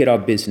make it our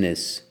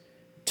business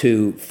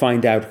to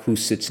find out who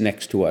sits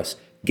next to us,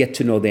 get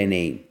to know their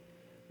name,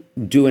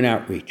 do an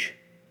outreach,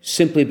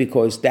 simply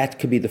because that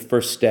could be the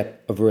first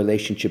step of a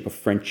relationship, of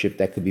friendship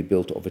that could be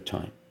built over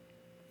time.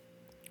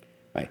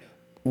 Right?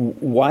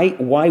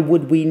 Why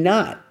would we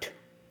not,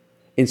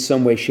 in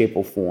some way, shape,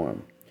 or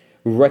form,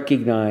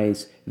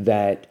 recognize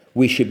that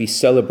we should be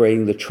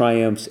celebrating the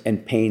triumphs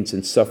and pains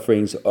and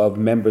sufferings of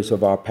members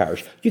of our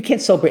parish? You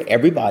can't celebrate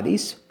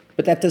everybody's,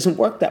 but that doesn't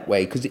work that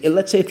way. Because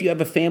let's say if you have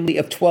a family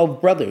of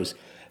 12 brothers,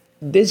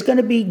 there's going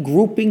to be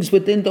groupings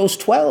within those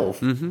 12.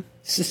 Mm-hmm.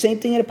 It's the same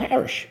thing in a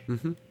parish.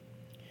 Mm-hmm.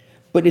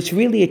 But it's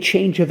really a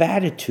change of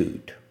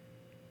attitude.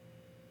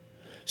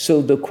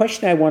 So the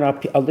question I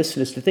want our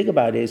listeners to think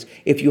about is,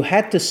 if you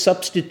had to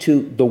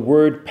substitute the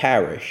word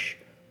parish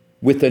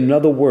with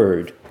another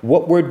word,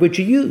 what word would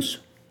you use?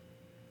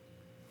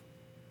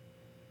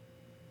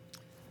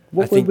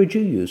 What word would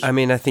you use? I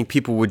mean, I think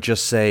people would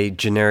just say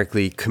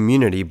generically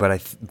community,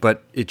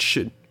 but it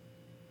should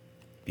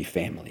be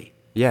family.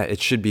 Yeah,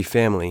 it should be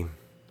family.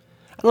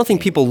 I don't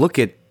think people look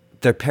at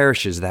their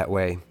parishes that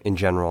way in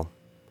general.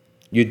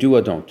 You do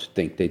or don't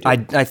think they do?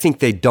 I think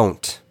they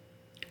don't.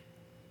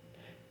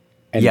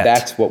 And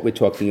that's what we're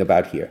talking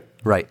about here.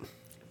 Right.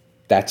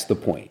 That's the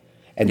point.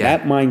 And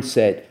that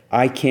mindset,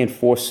 I can't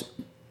force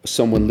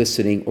someone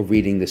listening or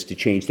reading this to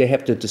change. They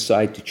have to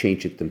decide to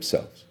change it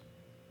themselves.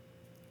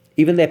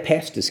 Even their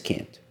pastors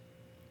can't.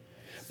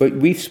 But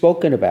we've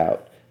spoken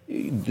about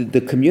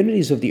the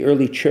communities of the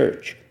early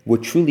church were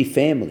truly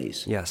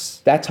families.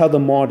 Yes. That's how the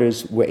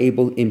martyrs were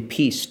able in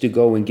peace to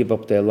go and give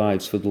up their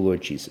lives for the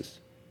Lord Jesus.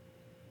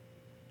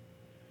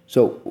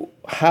 So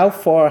how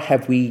far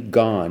have we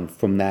gone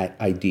from that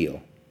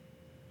ideal?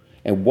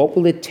 And what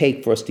will it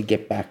take for us to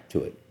get back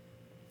to it?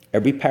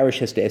 Every parish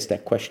has to ask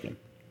that question.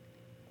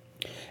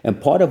 And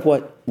part of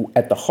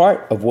at the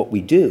heart of what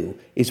we do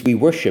is we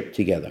worship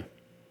together.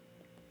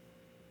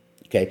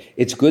 Okay,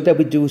 it's good that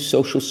we do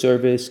social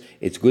service.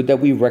 It's good that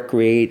we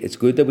recreate. It's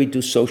good that we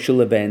do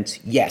social events.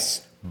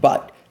 Yes,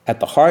 but at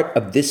the heart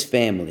of this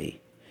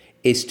family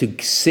is to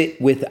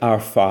sit with our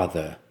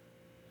Father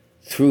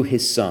through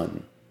His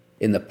Son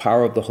in the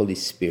power of the Holy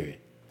Spirit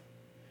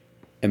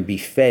and be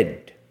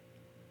fed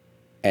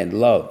and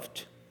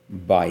loved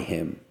by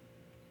Him.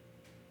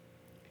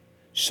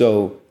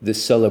 So the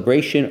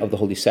celebration of the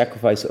Holy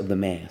Sacrifice of the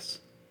Mass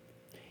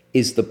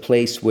is the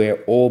place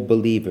where all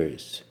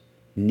believers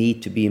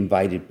need to be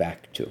invited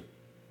back to.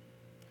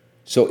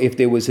 So if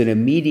there was an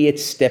immediate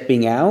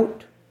stepping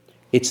out,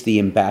 it's the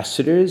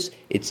ambassadors,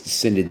 it's the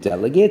synod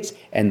delegates,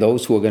 and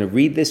those who are going to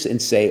read this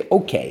and say,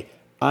 okay,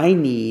 I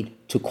need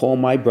to call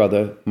my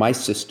brother, my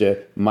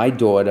sister, my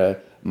daughter,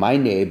 my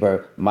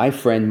neighbor, my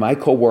friend, my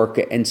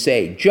coworker, and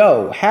say,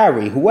 Joe,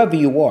 Harry, whoever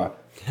you are,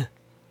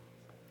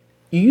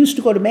 you used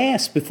to go to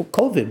Mass before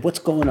COVID. What's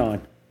going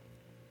on?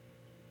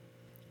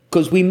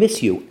 Because we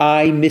miss you.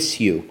 I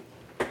miss you.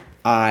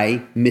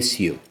 I miss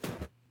you.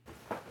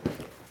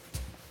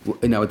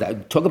 Now,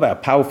 talk about a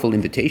powerful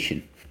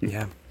invitation.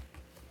 Yeah.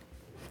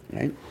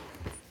 Right?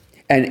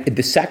 And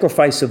the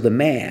sacrifice of the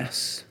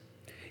Mass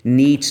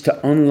needs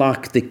to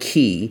unlock the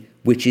key,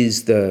 which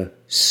is the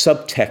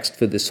subtext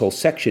for this whole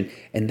section,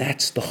 and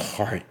that's the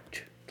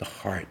heart, the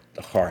heart,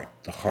 the heart,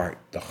 the heart,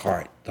 the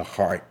heart, the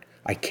heart.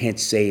 I can't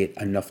say it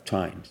enough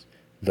times.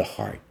 The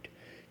heart.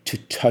 To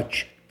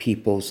touch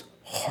people's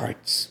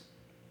hearts.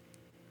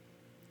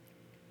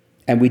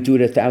 And we do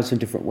it 1,000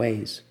 different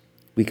ways.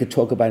 We could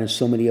talk about it in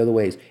so many other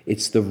ways.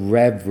 It's the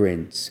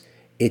reverence.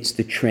 It's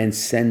the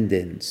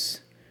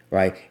transcendence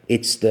right?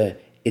 It's the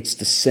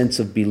sense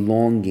of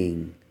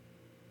belonging.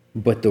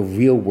 But the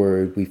real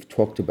word we've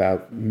talked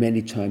about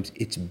many times,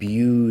 it's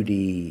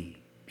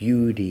beauty,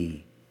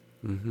 beauty.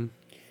 Mm-hmm.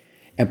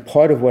 And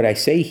part of what I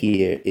say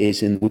here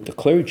is with the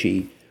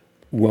clergy,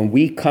 when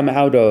we come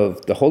out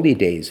of the holy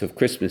days of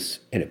Christmas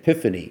and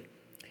Epiphany,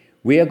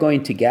 we are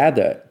going to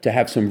gather to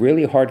have some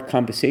really hard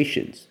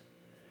conversations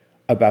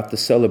about the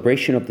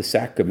celebration of the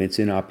sacraments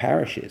in our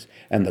parishes.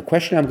 And the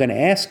question I'm going to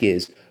ask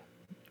is,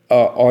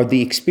 are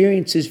the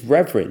experiences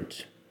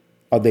reverent?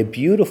 Are they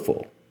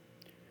beautiful?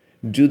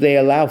 Do they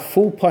allow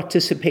full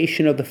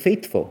participation of the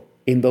faithful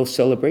in those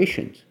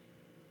celebrations?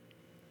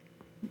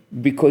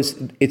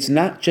 Because it's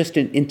not just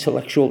an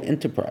intellectual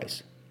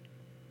enterprise.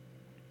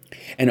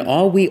 And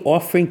are we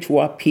offering to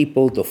our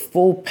people the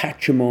full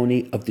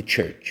patrimony of the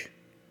church?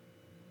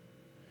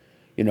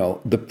 You know,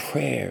 the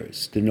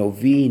prayers, the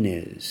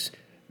novenas,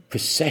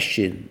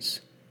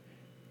 processions,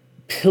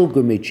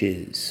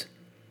 pilgrimages,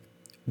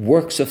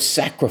 works of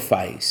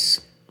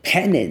sacrifice,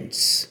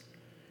 penance.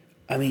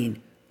 I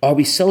mean, are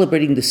we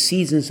celebrating the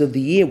seasons of the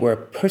year where a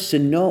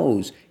person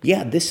knows,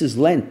 yeah, this is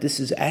Lent, this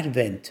is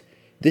Advent,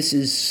 this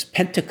is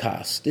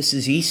Pentecost, this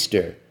is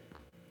Easter,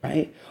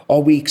 right? Are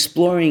we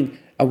exploring,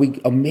 are we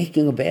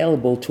making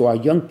available to our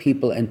young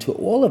people and to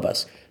all of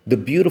us the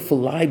beautiful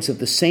lives of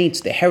the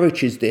saints, their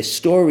heritage, their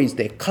stories,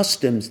 their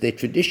customs, their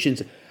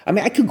traditions? I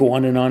mean, I could go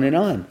on and on and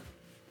on.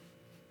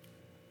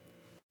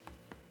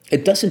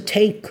 It doesn't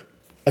take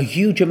a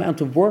huge amount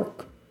of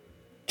work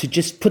to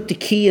just put the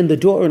key in the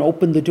door and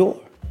open the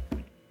door.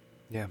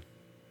 Yeah.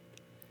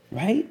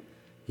 Right?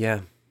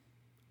 Yeah.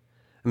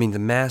 I mean, the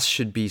Mass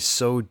should be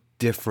so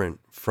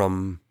different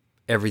from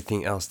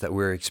everything else that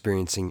we're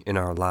experiencing in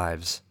our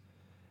lives,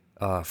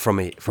 from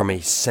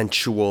a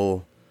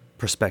sensual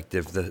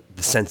perspective,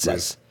 the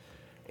senses.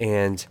 Right.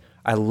 And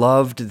I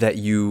loved that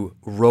you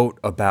wrote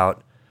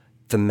about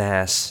the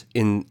Mass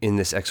in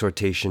this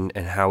exhortation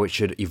and how it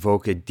should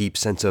evoke a deep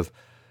sense of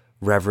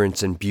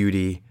reverence and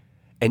beauty.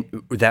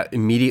 And that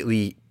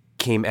immediately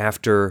came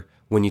after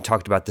when you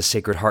talked about the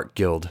Sacred Heart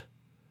Guild.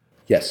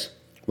 Yes,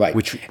 right.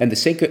 And the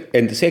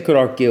Sacred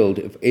Heart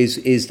Guild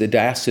is the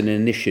diocesan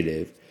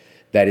initiative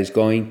that is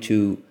going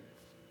to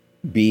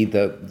be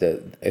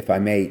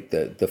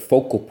the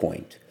focal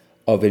point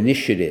of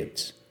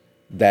initiatives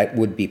that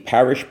would be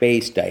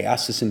parish-based,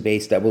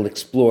 diocesan-based, that will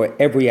explore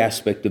every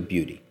aspect of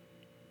beauty.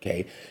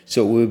 Okay,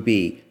 so it would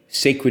be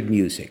sacred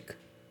music,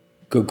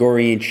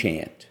 Gregorian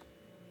chant.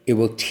 It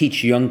will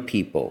teach young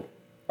people,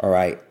 all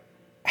right,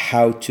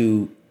 how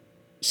to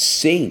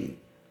sing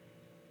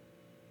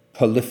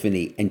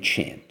polyphony and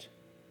chant.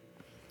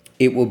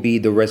 It will be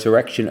the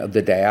resurrection of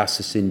the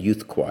diocesan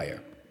youth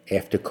choir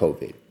after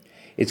COVID.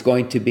 It's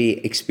going to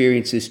be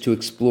experiences to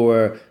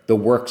explore the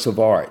works of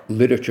art,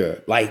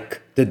 literature,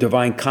 like the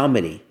Divine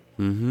Comedy,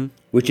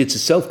 which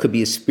itself could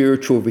be a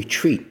spiritual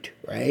retreat,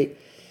 right?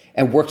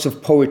 And works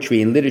of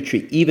poetry and literature,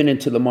 even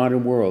into the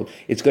modern world.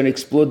 It's going to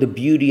explore the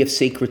beauty of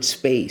sacred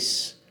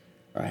space,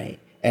 right?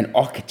 And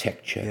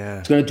architecture. Yeah.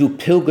 It's going to do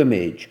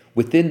pilgrimage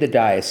within the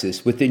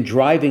diocese, within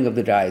driving of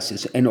the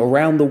diocese, and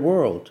around the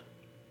world.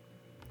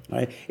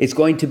 Right? It's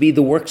going to be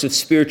the works of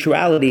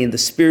spirituality and the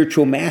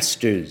spiritual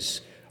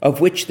masters,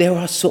 of which there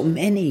are so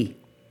many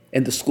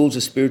in the schools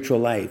of spiritual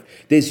life.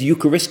 There's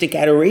Eucharistic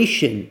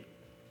adoration,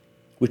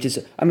 which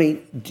is, I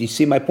mean, do you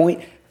see my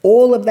point?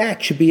 All of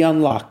that should be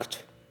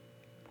unlocked.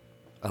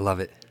 I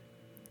love it.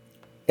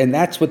 And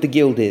that's what the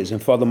Guild is.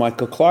 And Father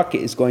Michael Clark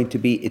is going to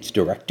be its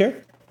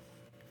director.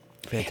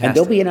 Fantastic. And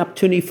there'll be an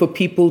opportunity for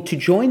people to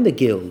join the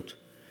Guild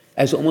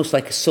as almost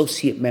like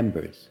associate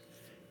members.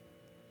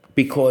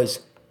 Because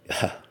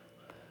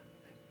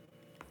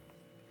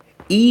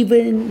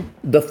even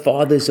the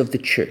fathers of the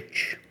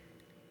church,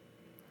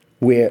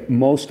 where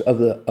most of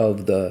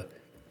the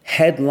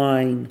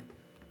headline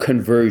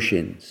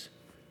conversions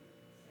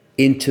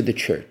into the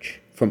church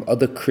from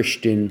other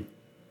Christian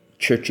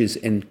churches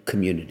and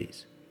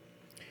communities,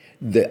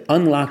 the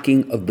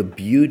unlocking of the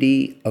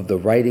beauty of the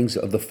writings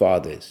of the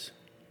fathers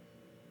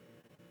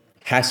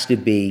has to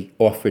be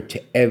offered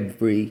to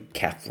every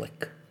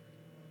Catholic.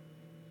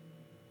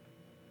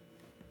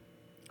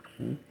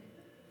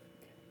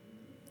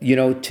 You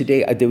know,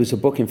 today, there was a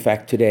book, in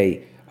fact,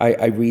 today,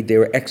 I read,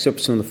 there are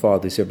excerpts from the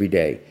Fathers every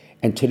day.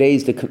 And today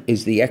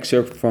is the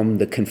excerpt from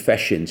the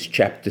Confessions,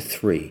 chapter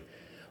 3,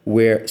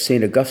 where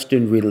St.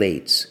 Augustine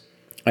relates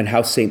on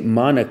how St.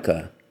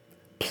 Monica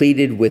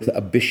pleaded with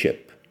a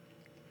bishop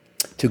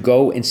to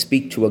go and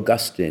speak to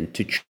Augustine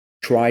to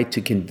try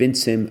to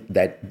convince him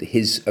that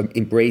his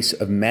embrace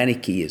of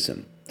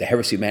Manichaeism, the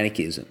heresy of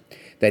Manichaeism,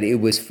 that it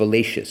was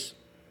fallacious.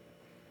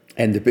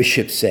 And the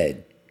bishop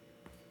said,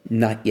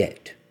 "Not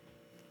yet.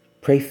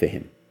 Pray for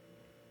him.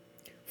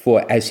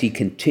 For as he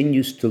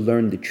continues to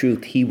learn the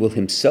truth, he will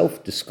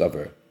himself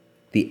discover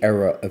the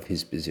error of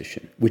his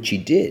position," which he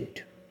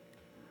did.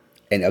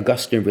 And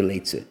Augustine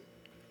relates it.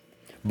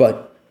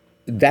 But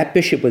that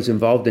bishop was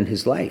involved in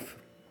his life.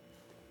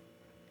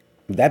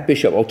 That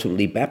bishop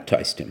ultimately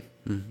baptized him.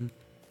 Mm-hmm.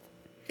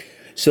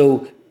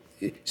 So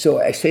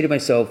I say to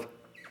myself,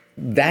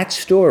 that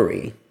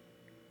story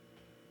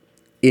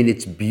in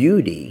its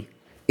beauty,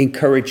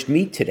 encouraged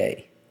me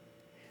today.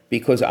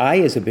 Because I,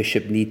 as a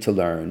bishop, need to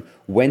learn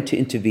when to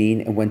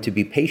intervene and when to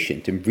be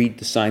patient and read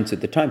the signs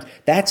of the times.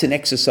 That's an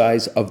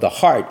exercise of the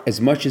heart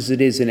as much as it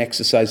is an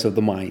exercise of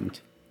the mind.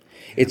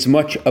 It's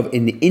much of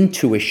an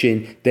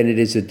intuition than it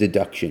is a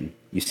deduction.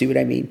 You see what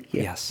I mean?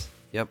 Yeah. Yes.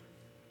 Yep.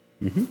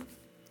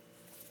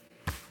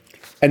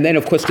 And then,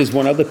 of course, there's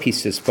one other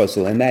piece to this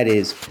puzzle, and that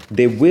is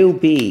there will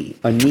be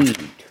a need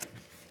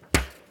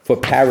for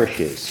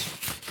parishes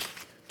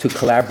to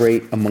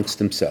collaborate amongst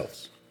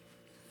themselves.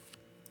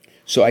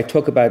 So I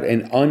talk about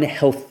an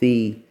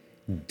unhealthy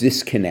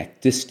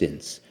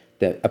distance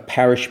that a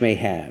parish may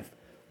have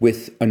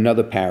with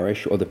another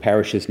parish or the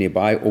parishes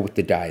nearby or with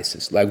the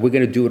diocese. Like, we're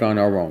going to do it on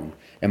our own.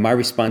 And my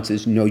response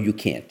is, no, you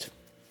can't.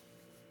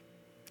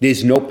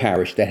 There's no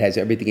parish that has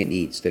everything it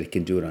needs that it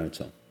can do it on its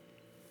own.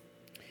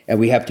 And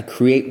we have to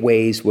create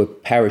ways where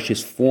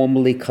parishes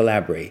formally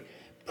collaborate,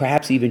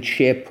 perhaps even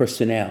share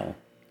personnel,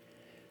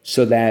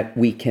 so that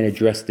we can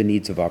address the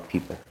needs of our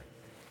people.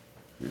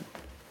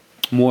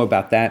 More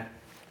about that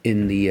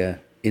in the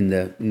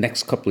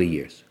next couple of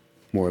years.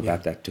 More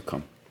about that to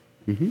come.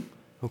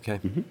 Okay.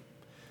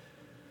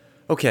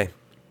 Okay.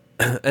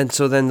 And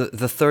so then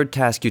the third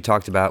task you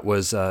talked about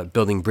was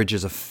building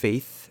bridges of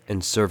faith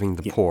and serving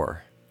the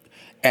poor.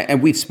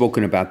 And we've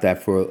spoken about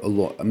that for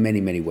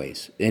many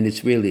ways. And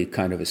it's really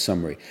kind of a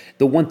summary.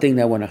 The one thing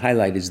that I want to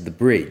highlight is the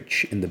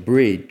bridge. And the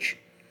bridge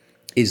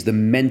is the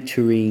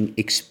mentoring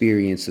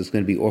experience that's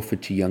going to be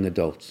offered to young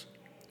adults,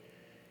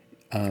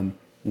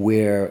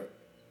 where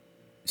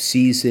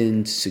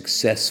seasoned,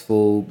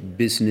 successful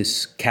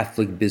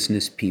Catholic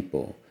business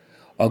people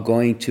are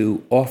going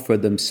to offer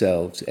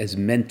themselves as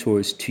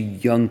mentors to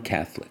young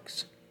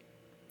Catholics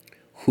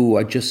who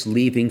are just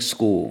leaving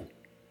school,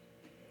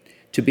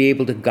 to be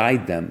able to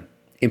guide them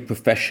in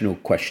professional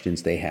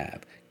questions they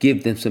have,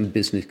 give them some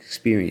business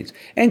experience,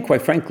 and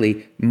quite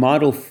frankly,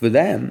 model for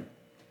them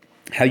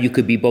how you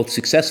could be both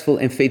successful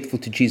and faithful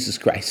to Jesus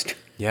Christ.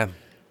 Yeah.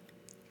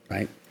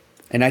 Right?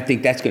 And I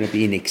think that's going to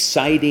be an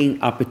exciting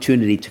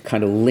opportunity to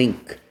kind of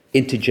link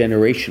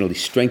intergenerationally,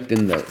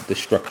 strengthen the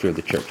structure of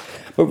the church.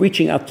 But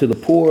reaching out to the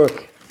poor,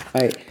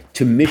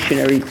 to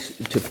missionaries,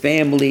 to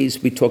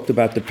families. We talked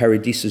about the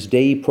Paradisus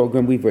Dei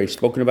program. We've already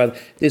spoken about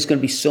it. There's going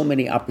to be so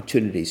many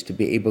opportunities to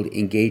be able to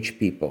engage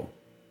people.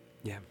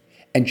 Yeah.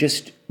 And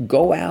just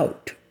go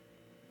out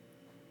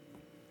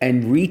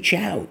and reach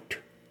out.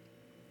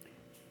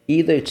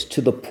 Either it's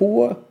to the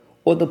poor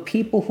or the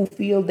people who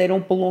feel they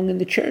don't belong in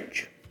the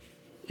church.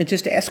 And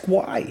just ask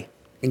why.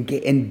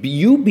 And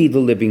you be the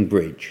living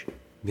bridge.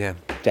 Yeah.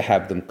 To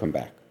have them come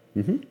back.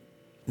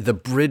 The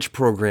bridge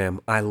program,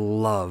 I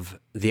love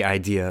the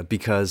idea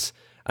because,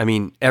 I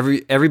mean,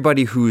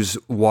 everybody who's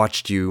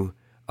watched you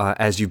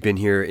as you've been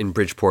here in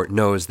Bridgeport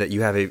knows that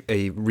you have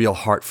a real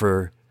heart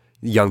for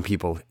young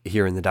people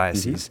here in the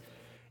diocese.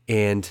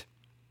 And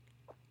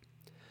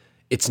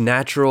it's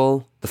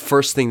natural. The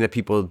first thing that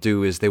people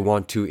do is they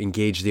want to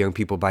engage the young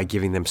people by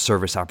giving them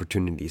service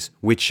opportunities,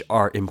 which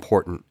are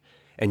important.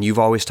 And you've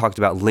always talked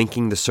about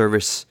linking the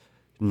service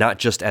not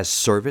just as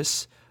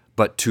service,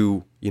 but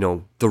to,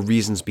 the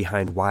reasons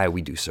behind why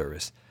we do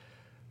service.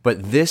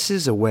 But this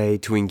is a way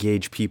to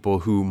engage people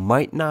who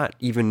might not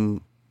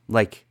even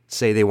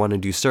say they want to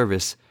do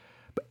service,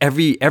 but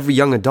every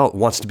young adult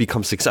wants to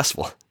become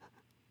successful.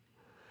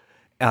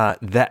 I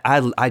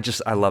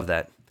love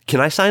that. Can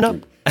I sign up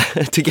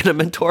to get a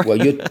mentor? Well,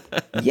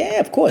 yeah,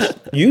 of course.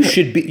 You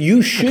should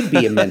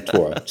be a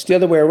mentor. It's the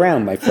other way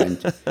around, my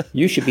friend.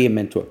 You should be a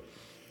mentor.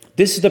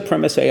 This is the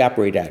premise I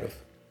operate out of.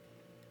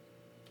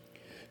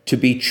 To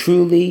be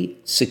truly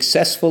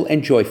successful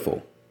and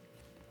joyful,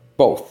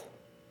 both,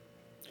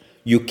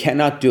 you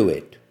cannot do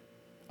it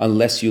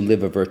unless you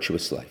live a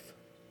virtuous life.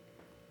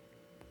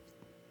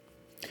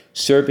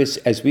 Service,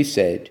 as we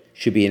said,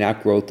 should be an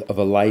outgrowth of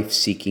a life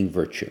seeking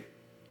virtue.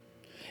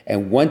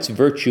 And once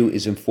virtue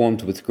is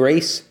informed with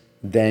grace,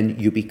 then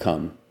you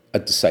become a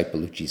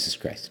disciple of Jesus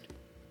Christ.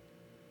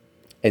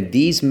 And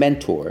these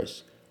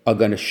mentors are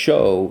going to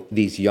show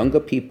these younger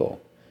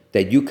people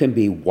that you can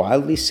be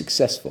wildly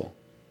successful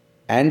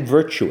and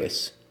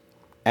virtuous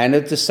and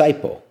a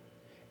disciple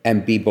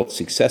and be both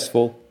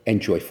successful and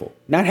joyful.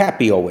 Not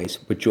happy always,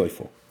 but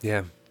joyful.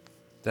 Yeah,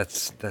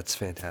 that's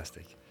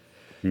fantastic.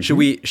 Should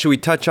we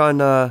touch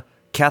on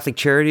Catholic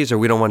Charities, or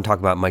we don't want to talk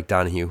about Mike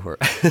Donahue?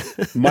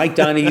 Mike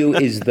Donahue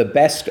is the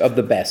best of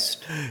the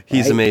best.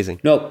 He's amazing.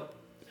 No,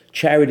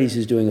 Charities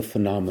is doing a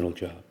phenomenal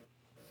job.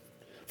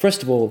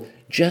 First of all,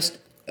 just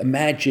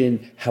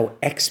imagine how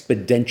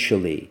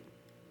exponentially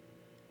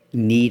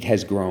need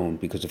has grown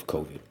because of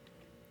COVID.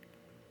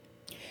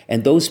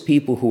 And those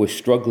people who were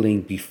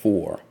struggling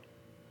before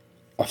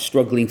are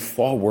struggling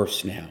far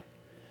worse now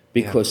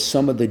because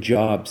some of the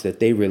jobs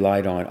that they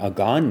relied on are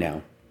gone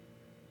now.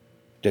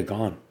 They're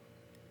gone.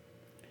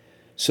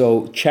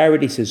 So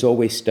Charities has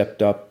always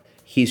stepped up.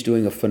 He's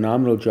doing a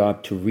phenomenal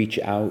job to reach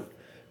out.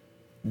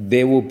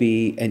 There will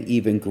be an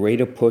even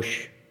greater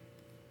push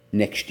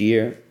next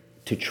year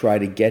to try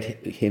to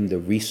get him the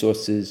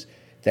resources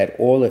that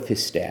all of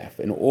his staff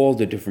and all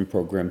the different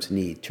programs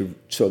need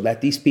so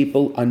that these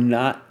people are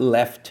not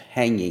left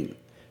hanging.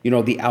 You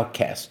know, the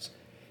outcasts.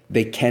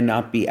 They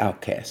cannot be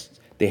outcasts.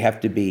 They have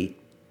to be,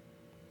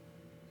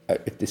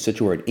 if there's such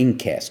a word,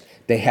 incast.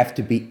 They have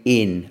to be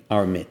in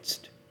our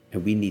midst,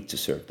 and we need to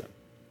serve them.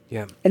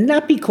 Yeah. And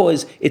not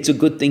because it's a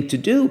good thing to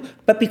do,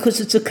 but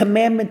because it's a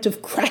commandment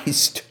of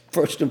Christ,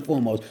 first and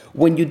foremost.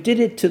 When you did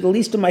it to the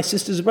least of my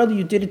sisters and brother,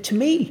 you did it to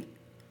me.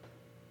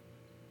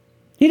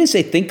 He didn't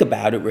say think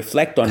about it,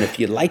 reflect on it if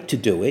you'd like to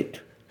do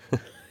it.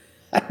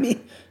 I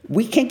mean,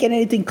 we can't get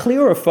anything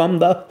clearer from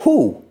the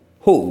who.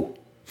 Who?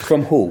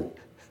 From who?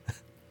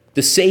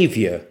 The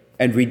Savior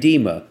and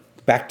Redeemer,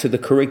 back to the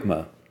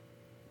kerygma.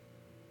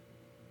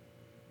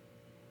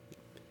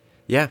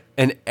 Yeah,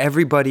 and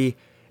everybody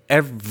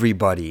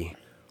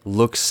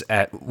looks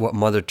at what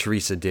Mother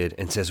Teresa did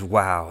and says,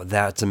 wow,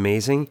 that's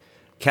amazing.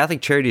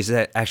 Catholic Charities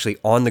is actually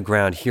on the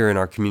ground here in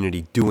our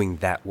community doing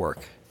that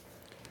work.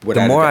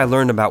 The more I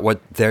learn about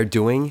what they're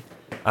doing,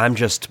 I'm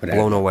just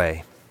blown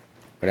away.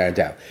 Without a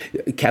doubt.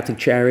 Catholic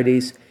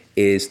Charities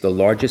is the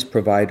largest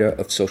provider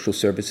of social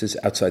services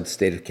outside the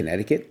state of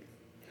Connecticut.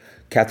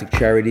 Catholic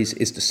Charities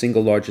is the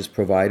single largest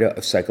provider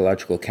of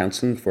psychological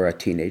counseling for our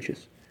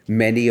teenagers,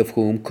 many of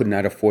whom could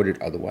not afford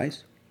it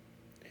otherwise.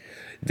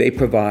 They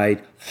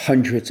provide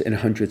hundreds and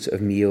hundreds of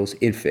meals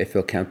in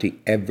Fairfield County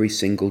every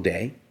single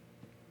day.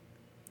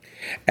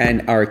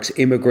 And our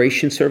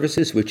immigration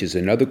services, which is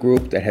another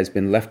group that has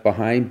been left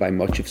behind by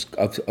much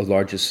of a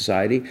larger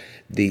society,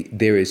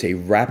 there is a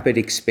rapid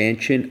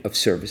expansion of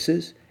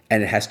services,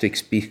 and it has to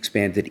be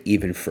expanded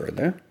even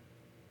further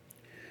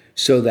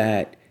so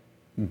that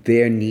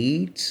their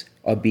needs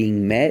are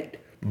being met,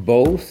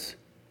 both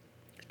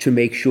to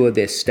make sure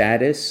their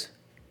status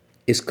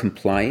is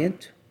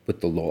compliant with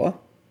the law,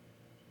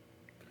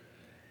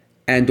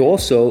 and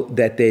also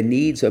that their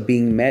needs are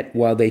being met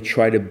while they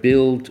try to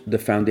build the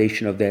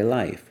foundation of their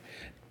life.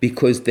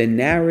 Because the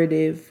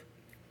narrative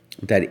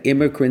that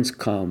immigrants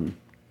come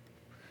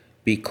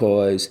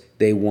because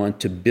they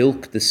want to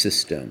bilk the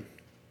system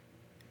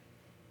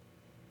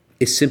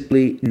is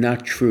simply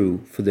not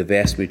true for the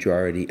vast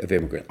majority of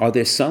immigrants. Are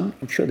there some?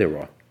 I'm sure there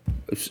are.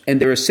 And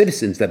there are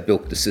citizens that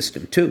bilk the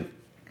system too.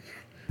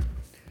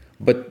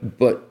 But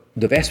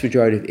the vast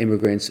majority of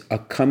immigrants are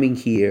coming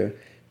here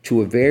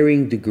to a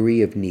varying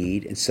degree of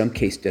need, in some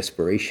case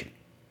desperation,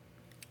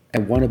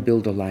 and want to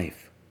build a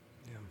life.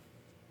 Yeah.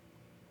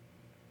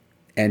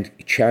 And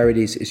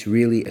Charities is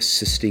really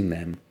assisting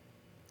them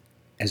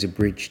as a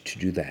bridge to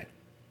do that.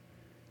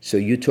 So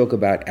you talk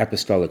about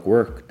apostolic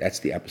work, that's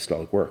the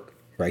apostolic work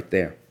right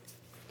there.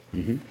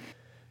 Mm-hmm.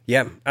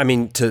 Yeah, I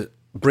mean, to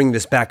bring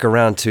this back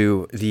around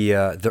to the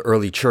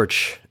early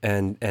church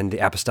and the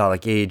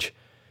apostolic age,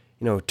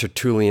 you know,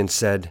 Tertullian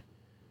said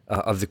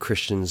of the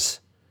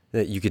Christians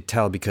that you could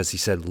tell because he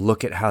said,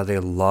 look at how they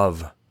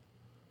love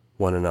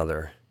one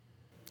another.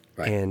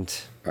 Right.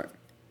 And, right.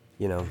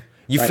 you know,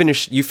 you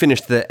finished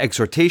the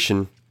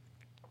exhortation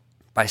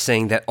by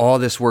saying that all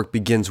this work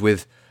begins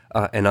with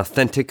an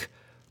authentic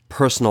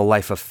personal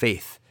life of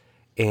faith.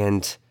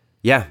 And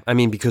yeah, I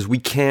mean, because we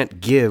can't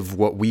give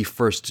what we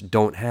first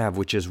don't have,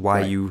 which is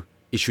why you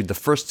issued the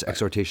first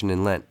exhortation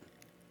in Lent.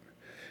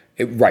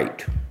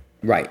 Right.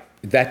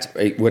 That's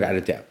without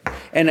a doubt.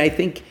 And I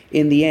think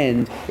in the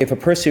end, if a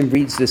person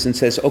reads this and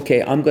says,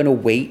 okay, I'm going to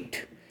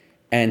wait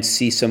and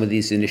see some of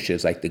these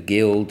initiatives like the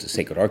Guild,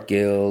 Sacred Heart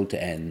Guild,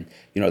 and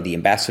the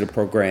Ambassador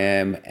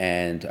Program,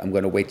 and I'm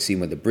going to wait to see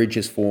when the bridge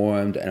is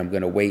formed, and I'm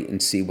going to wait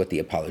and see what the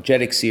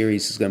Apologetic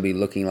series is going to be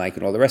looking like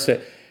and all the rest of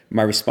it,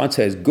 my response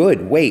is,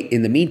 good, wait.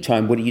 In the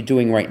meantime, what are you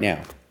doing right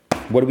now?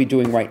 What are we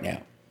doing right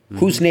now? Mm-hmm.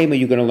 Whose name are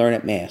you going to learn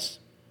at Mass?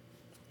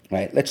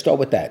 Right? Let's start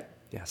with that.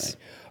 Yes.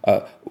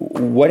 Right?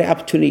 What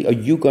opportunity are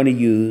you going to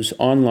use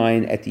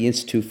online at the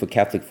Institute for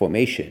Catholic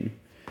Formation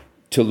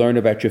to learn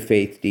about your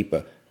faith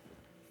deeper?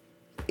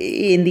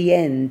 In the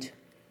end,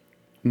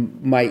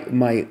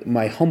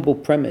 my humble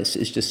premise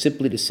is just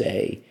simply to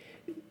say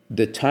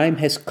the time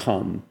has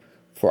come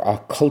for our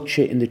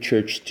culture in the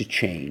church to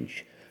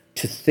change,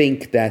 to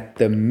think that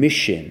the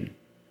mission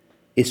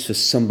is for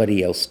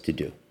somebody else to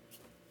do.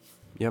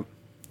 Yep.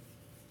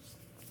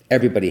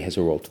 Everybody has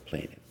a role to play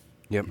in it.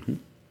 Yep. Mm-hmm.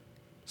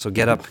 So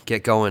get up,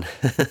 get going.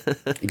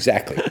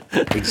 Exactly.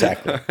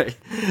 All right.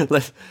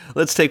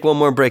 Let's take one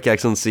more break,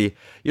 Excellency.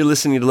 You're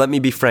listening to Let Me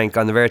Be Frank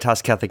on the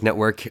Veritas Catholic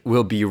Network.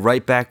 We'll be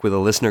right back with a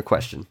listener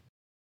question.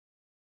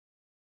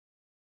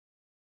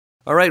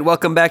 All right,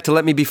 welcome back to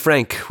Let Me Be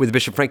Frank with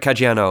Bishop Frank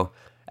Caggiano.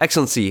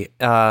 Excellency,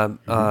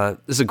 this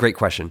is a great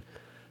question.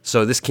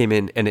 So this came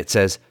in and it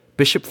says,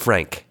 Bishop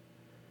Frank,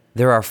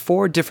 there are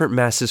 4 different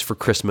masses for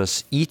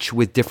Christmas, each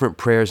with different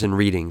prayers and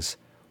readings.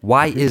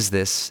 Why is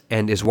this,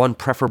 and is one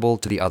preferable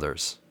to the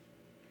others?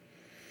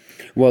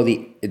 Well,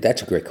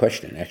 that's a great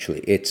question,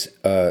 actually. It's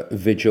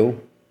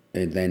vigil,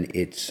 and then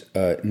it's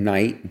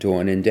night,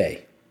 dawn, and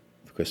day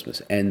for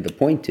Christmas. And the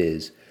point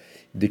is,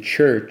 the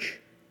church,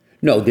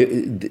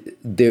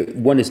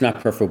 one is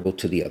not preferable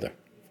to the other.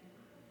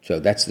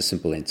 So that's the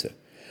simple answer.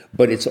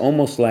 But it's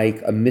almost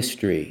like a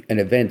mystery, an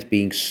event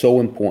being so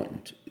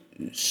important,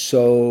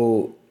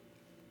 so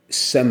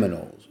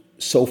seminal,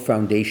 so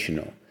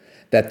foundational,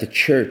 that the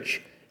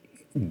church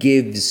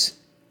gives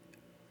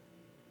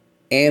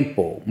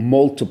ample,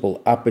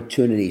 multiple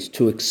opportunities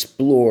to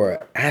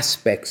explore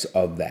aspects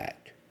of that,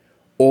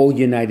 all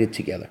united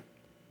together.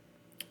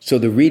 So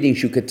the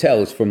readings, you could tell,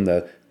 is from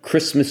the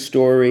Christmas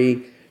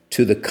story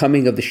to the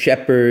coming of the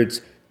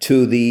shepherds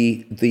to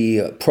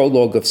the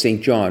prologue of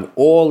St. John,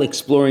 all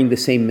exploring the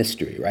same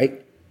mystery,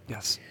 right?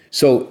 Yes.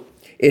 So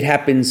it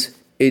happens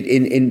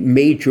in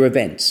major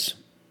events.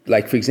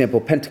 Like, for example,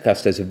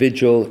 Pentecost has a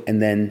vigil,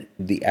 and then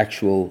the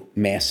actual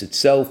Mass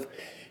itself.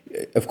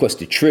 Of course,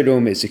 the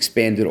Triduum is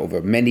expanded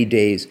over many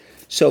days.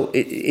 So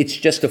it's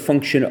just a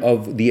function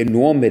of the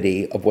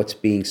enormity of what's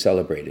being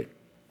celebrated,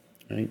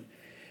 right?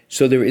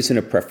 So there isn't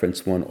a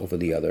preference one over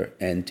the other.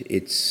 And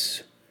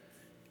it's,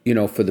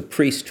 for the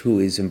priest who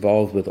is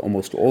involved with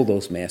almost all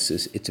those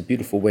Masses, it's a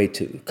beautiful way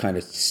to kind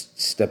of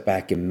step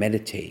back and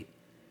meditate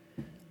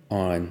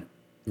on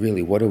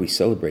really what are we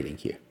celebrating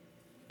here?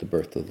 The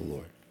birth of the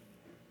Lord.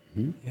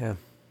 Mm-hmm. Yeah.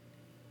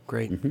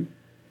 Great. Mm-hmm.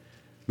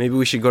 Maybe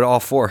we should go to all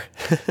four.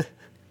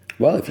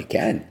 Well, if you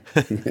can.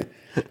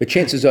 But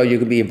chances are you're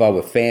going to be involved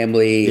with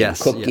family and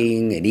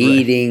cooking and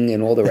eating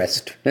and all the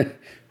rest.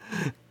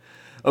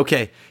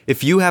 Okay.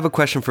 If you have a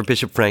question for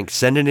Bishop Frank,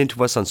 send it in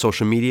to us on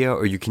social media,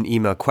 or you can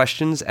email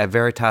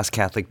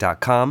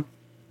questions@veritascatholic.com.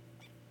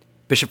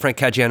 Bishop Frank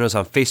Caggiano is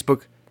on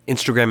Facebook,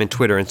 Instagram, and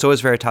Twitter, and so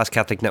is Veritas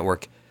Catholic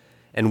Network.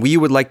 And we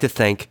would like to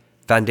thank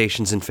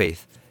Foundations in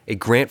Faith. A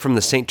grant from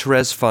the St.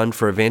 Therese Fund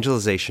for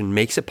Evangelization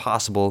makes it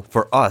possible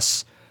for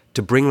us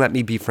to bring Let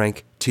Me Be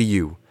Frank to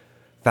you.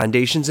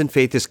 Foundations in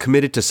Faith is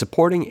committed to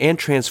supporting and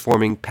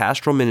transforming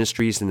pastoral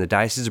ministries in the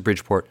Diocese of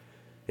Bridgeport,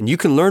 and you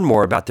can learn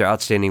more about their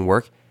outstanding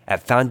work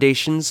at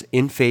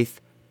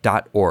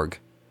foundationsinfaith.org.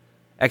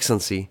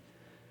 Excellency,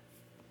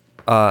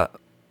 are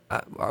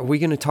we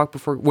going to talk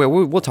before? Well,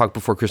 we'll talk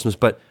before Christmas,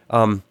 but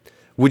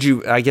would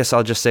you? I guess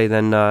I'll just say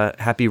then,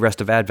 happy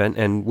rest of Advent,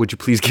 and would you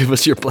please give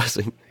us your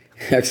blessing?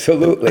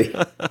 Absolutely.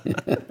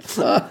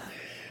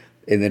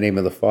 In the name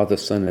of the Father,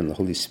 Son, and the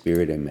Holy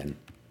Spirit, amen.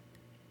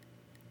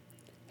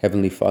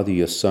 Heavenly Father,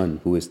 your Son,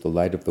 who is the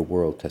light of the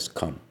world, has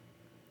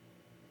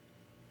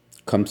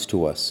comes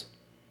to us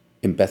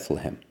in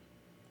Bethlehem,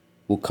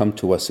 will come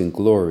to us in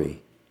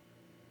glory,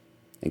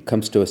 and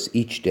comes to us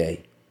each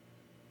day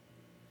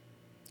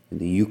in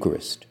the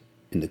Eucharist,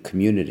 in the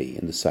community,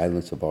 in the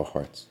silence of our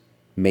hearts.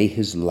 May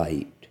his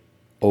light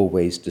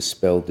always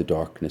dispel the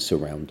darkness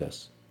around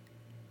us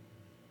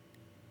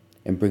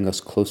and bring us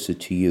closer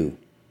to you,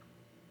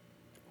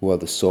 who are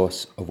the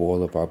source of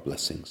all of our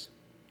blessings.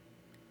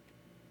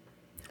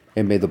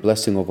 And may the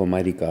blessing of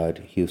Almighty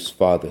God, his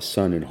Father,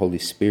 Son, and Holy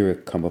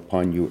Spirit come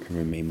upon you and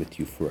remain with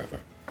you forever.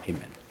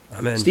 Amen.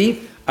 Amen.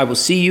 Steve, I will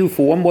see you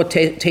for one more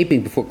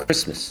taping before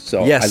Christmas,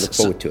 so yes, I look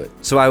forward to it.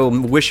 So I will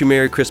wish you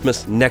Merry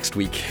Christmas next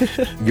week.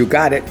 You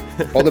got it.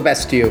 All the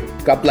best to you.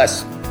 God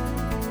bless.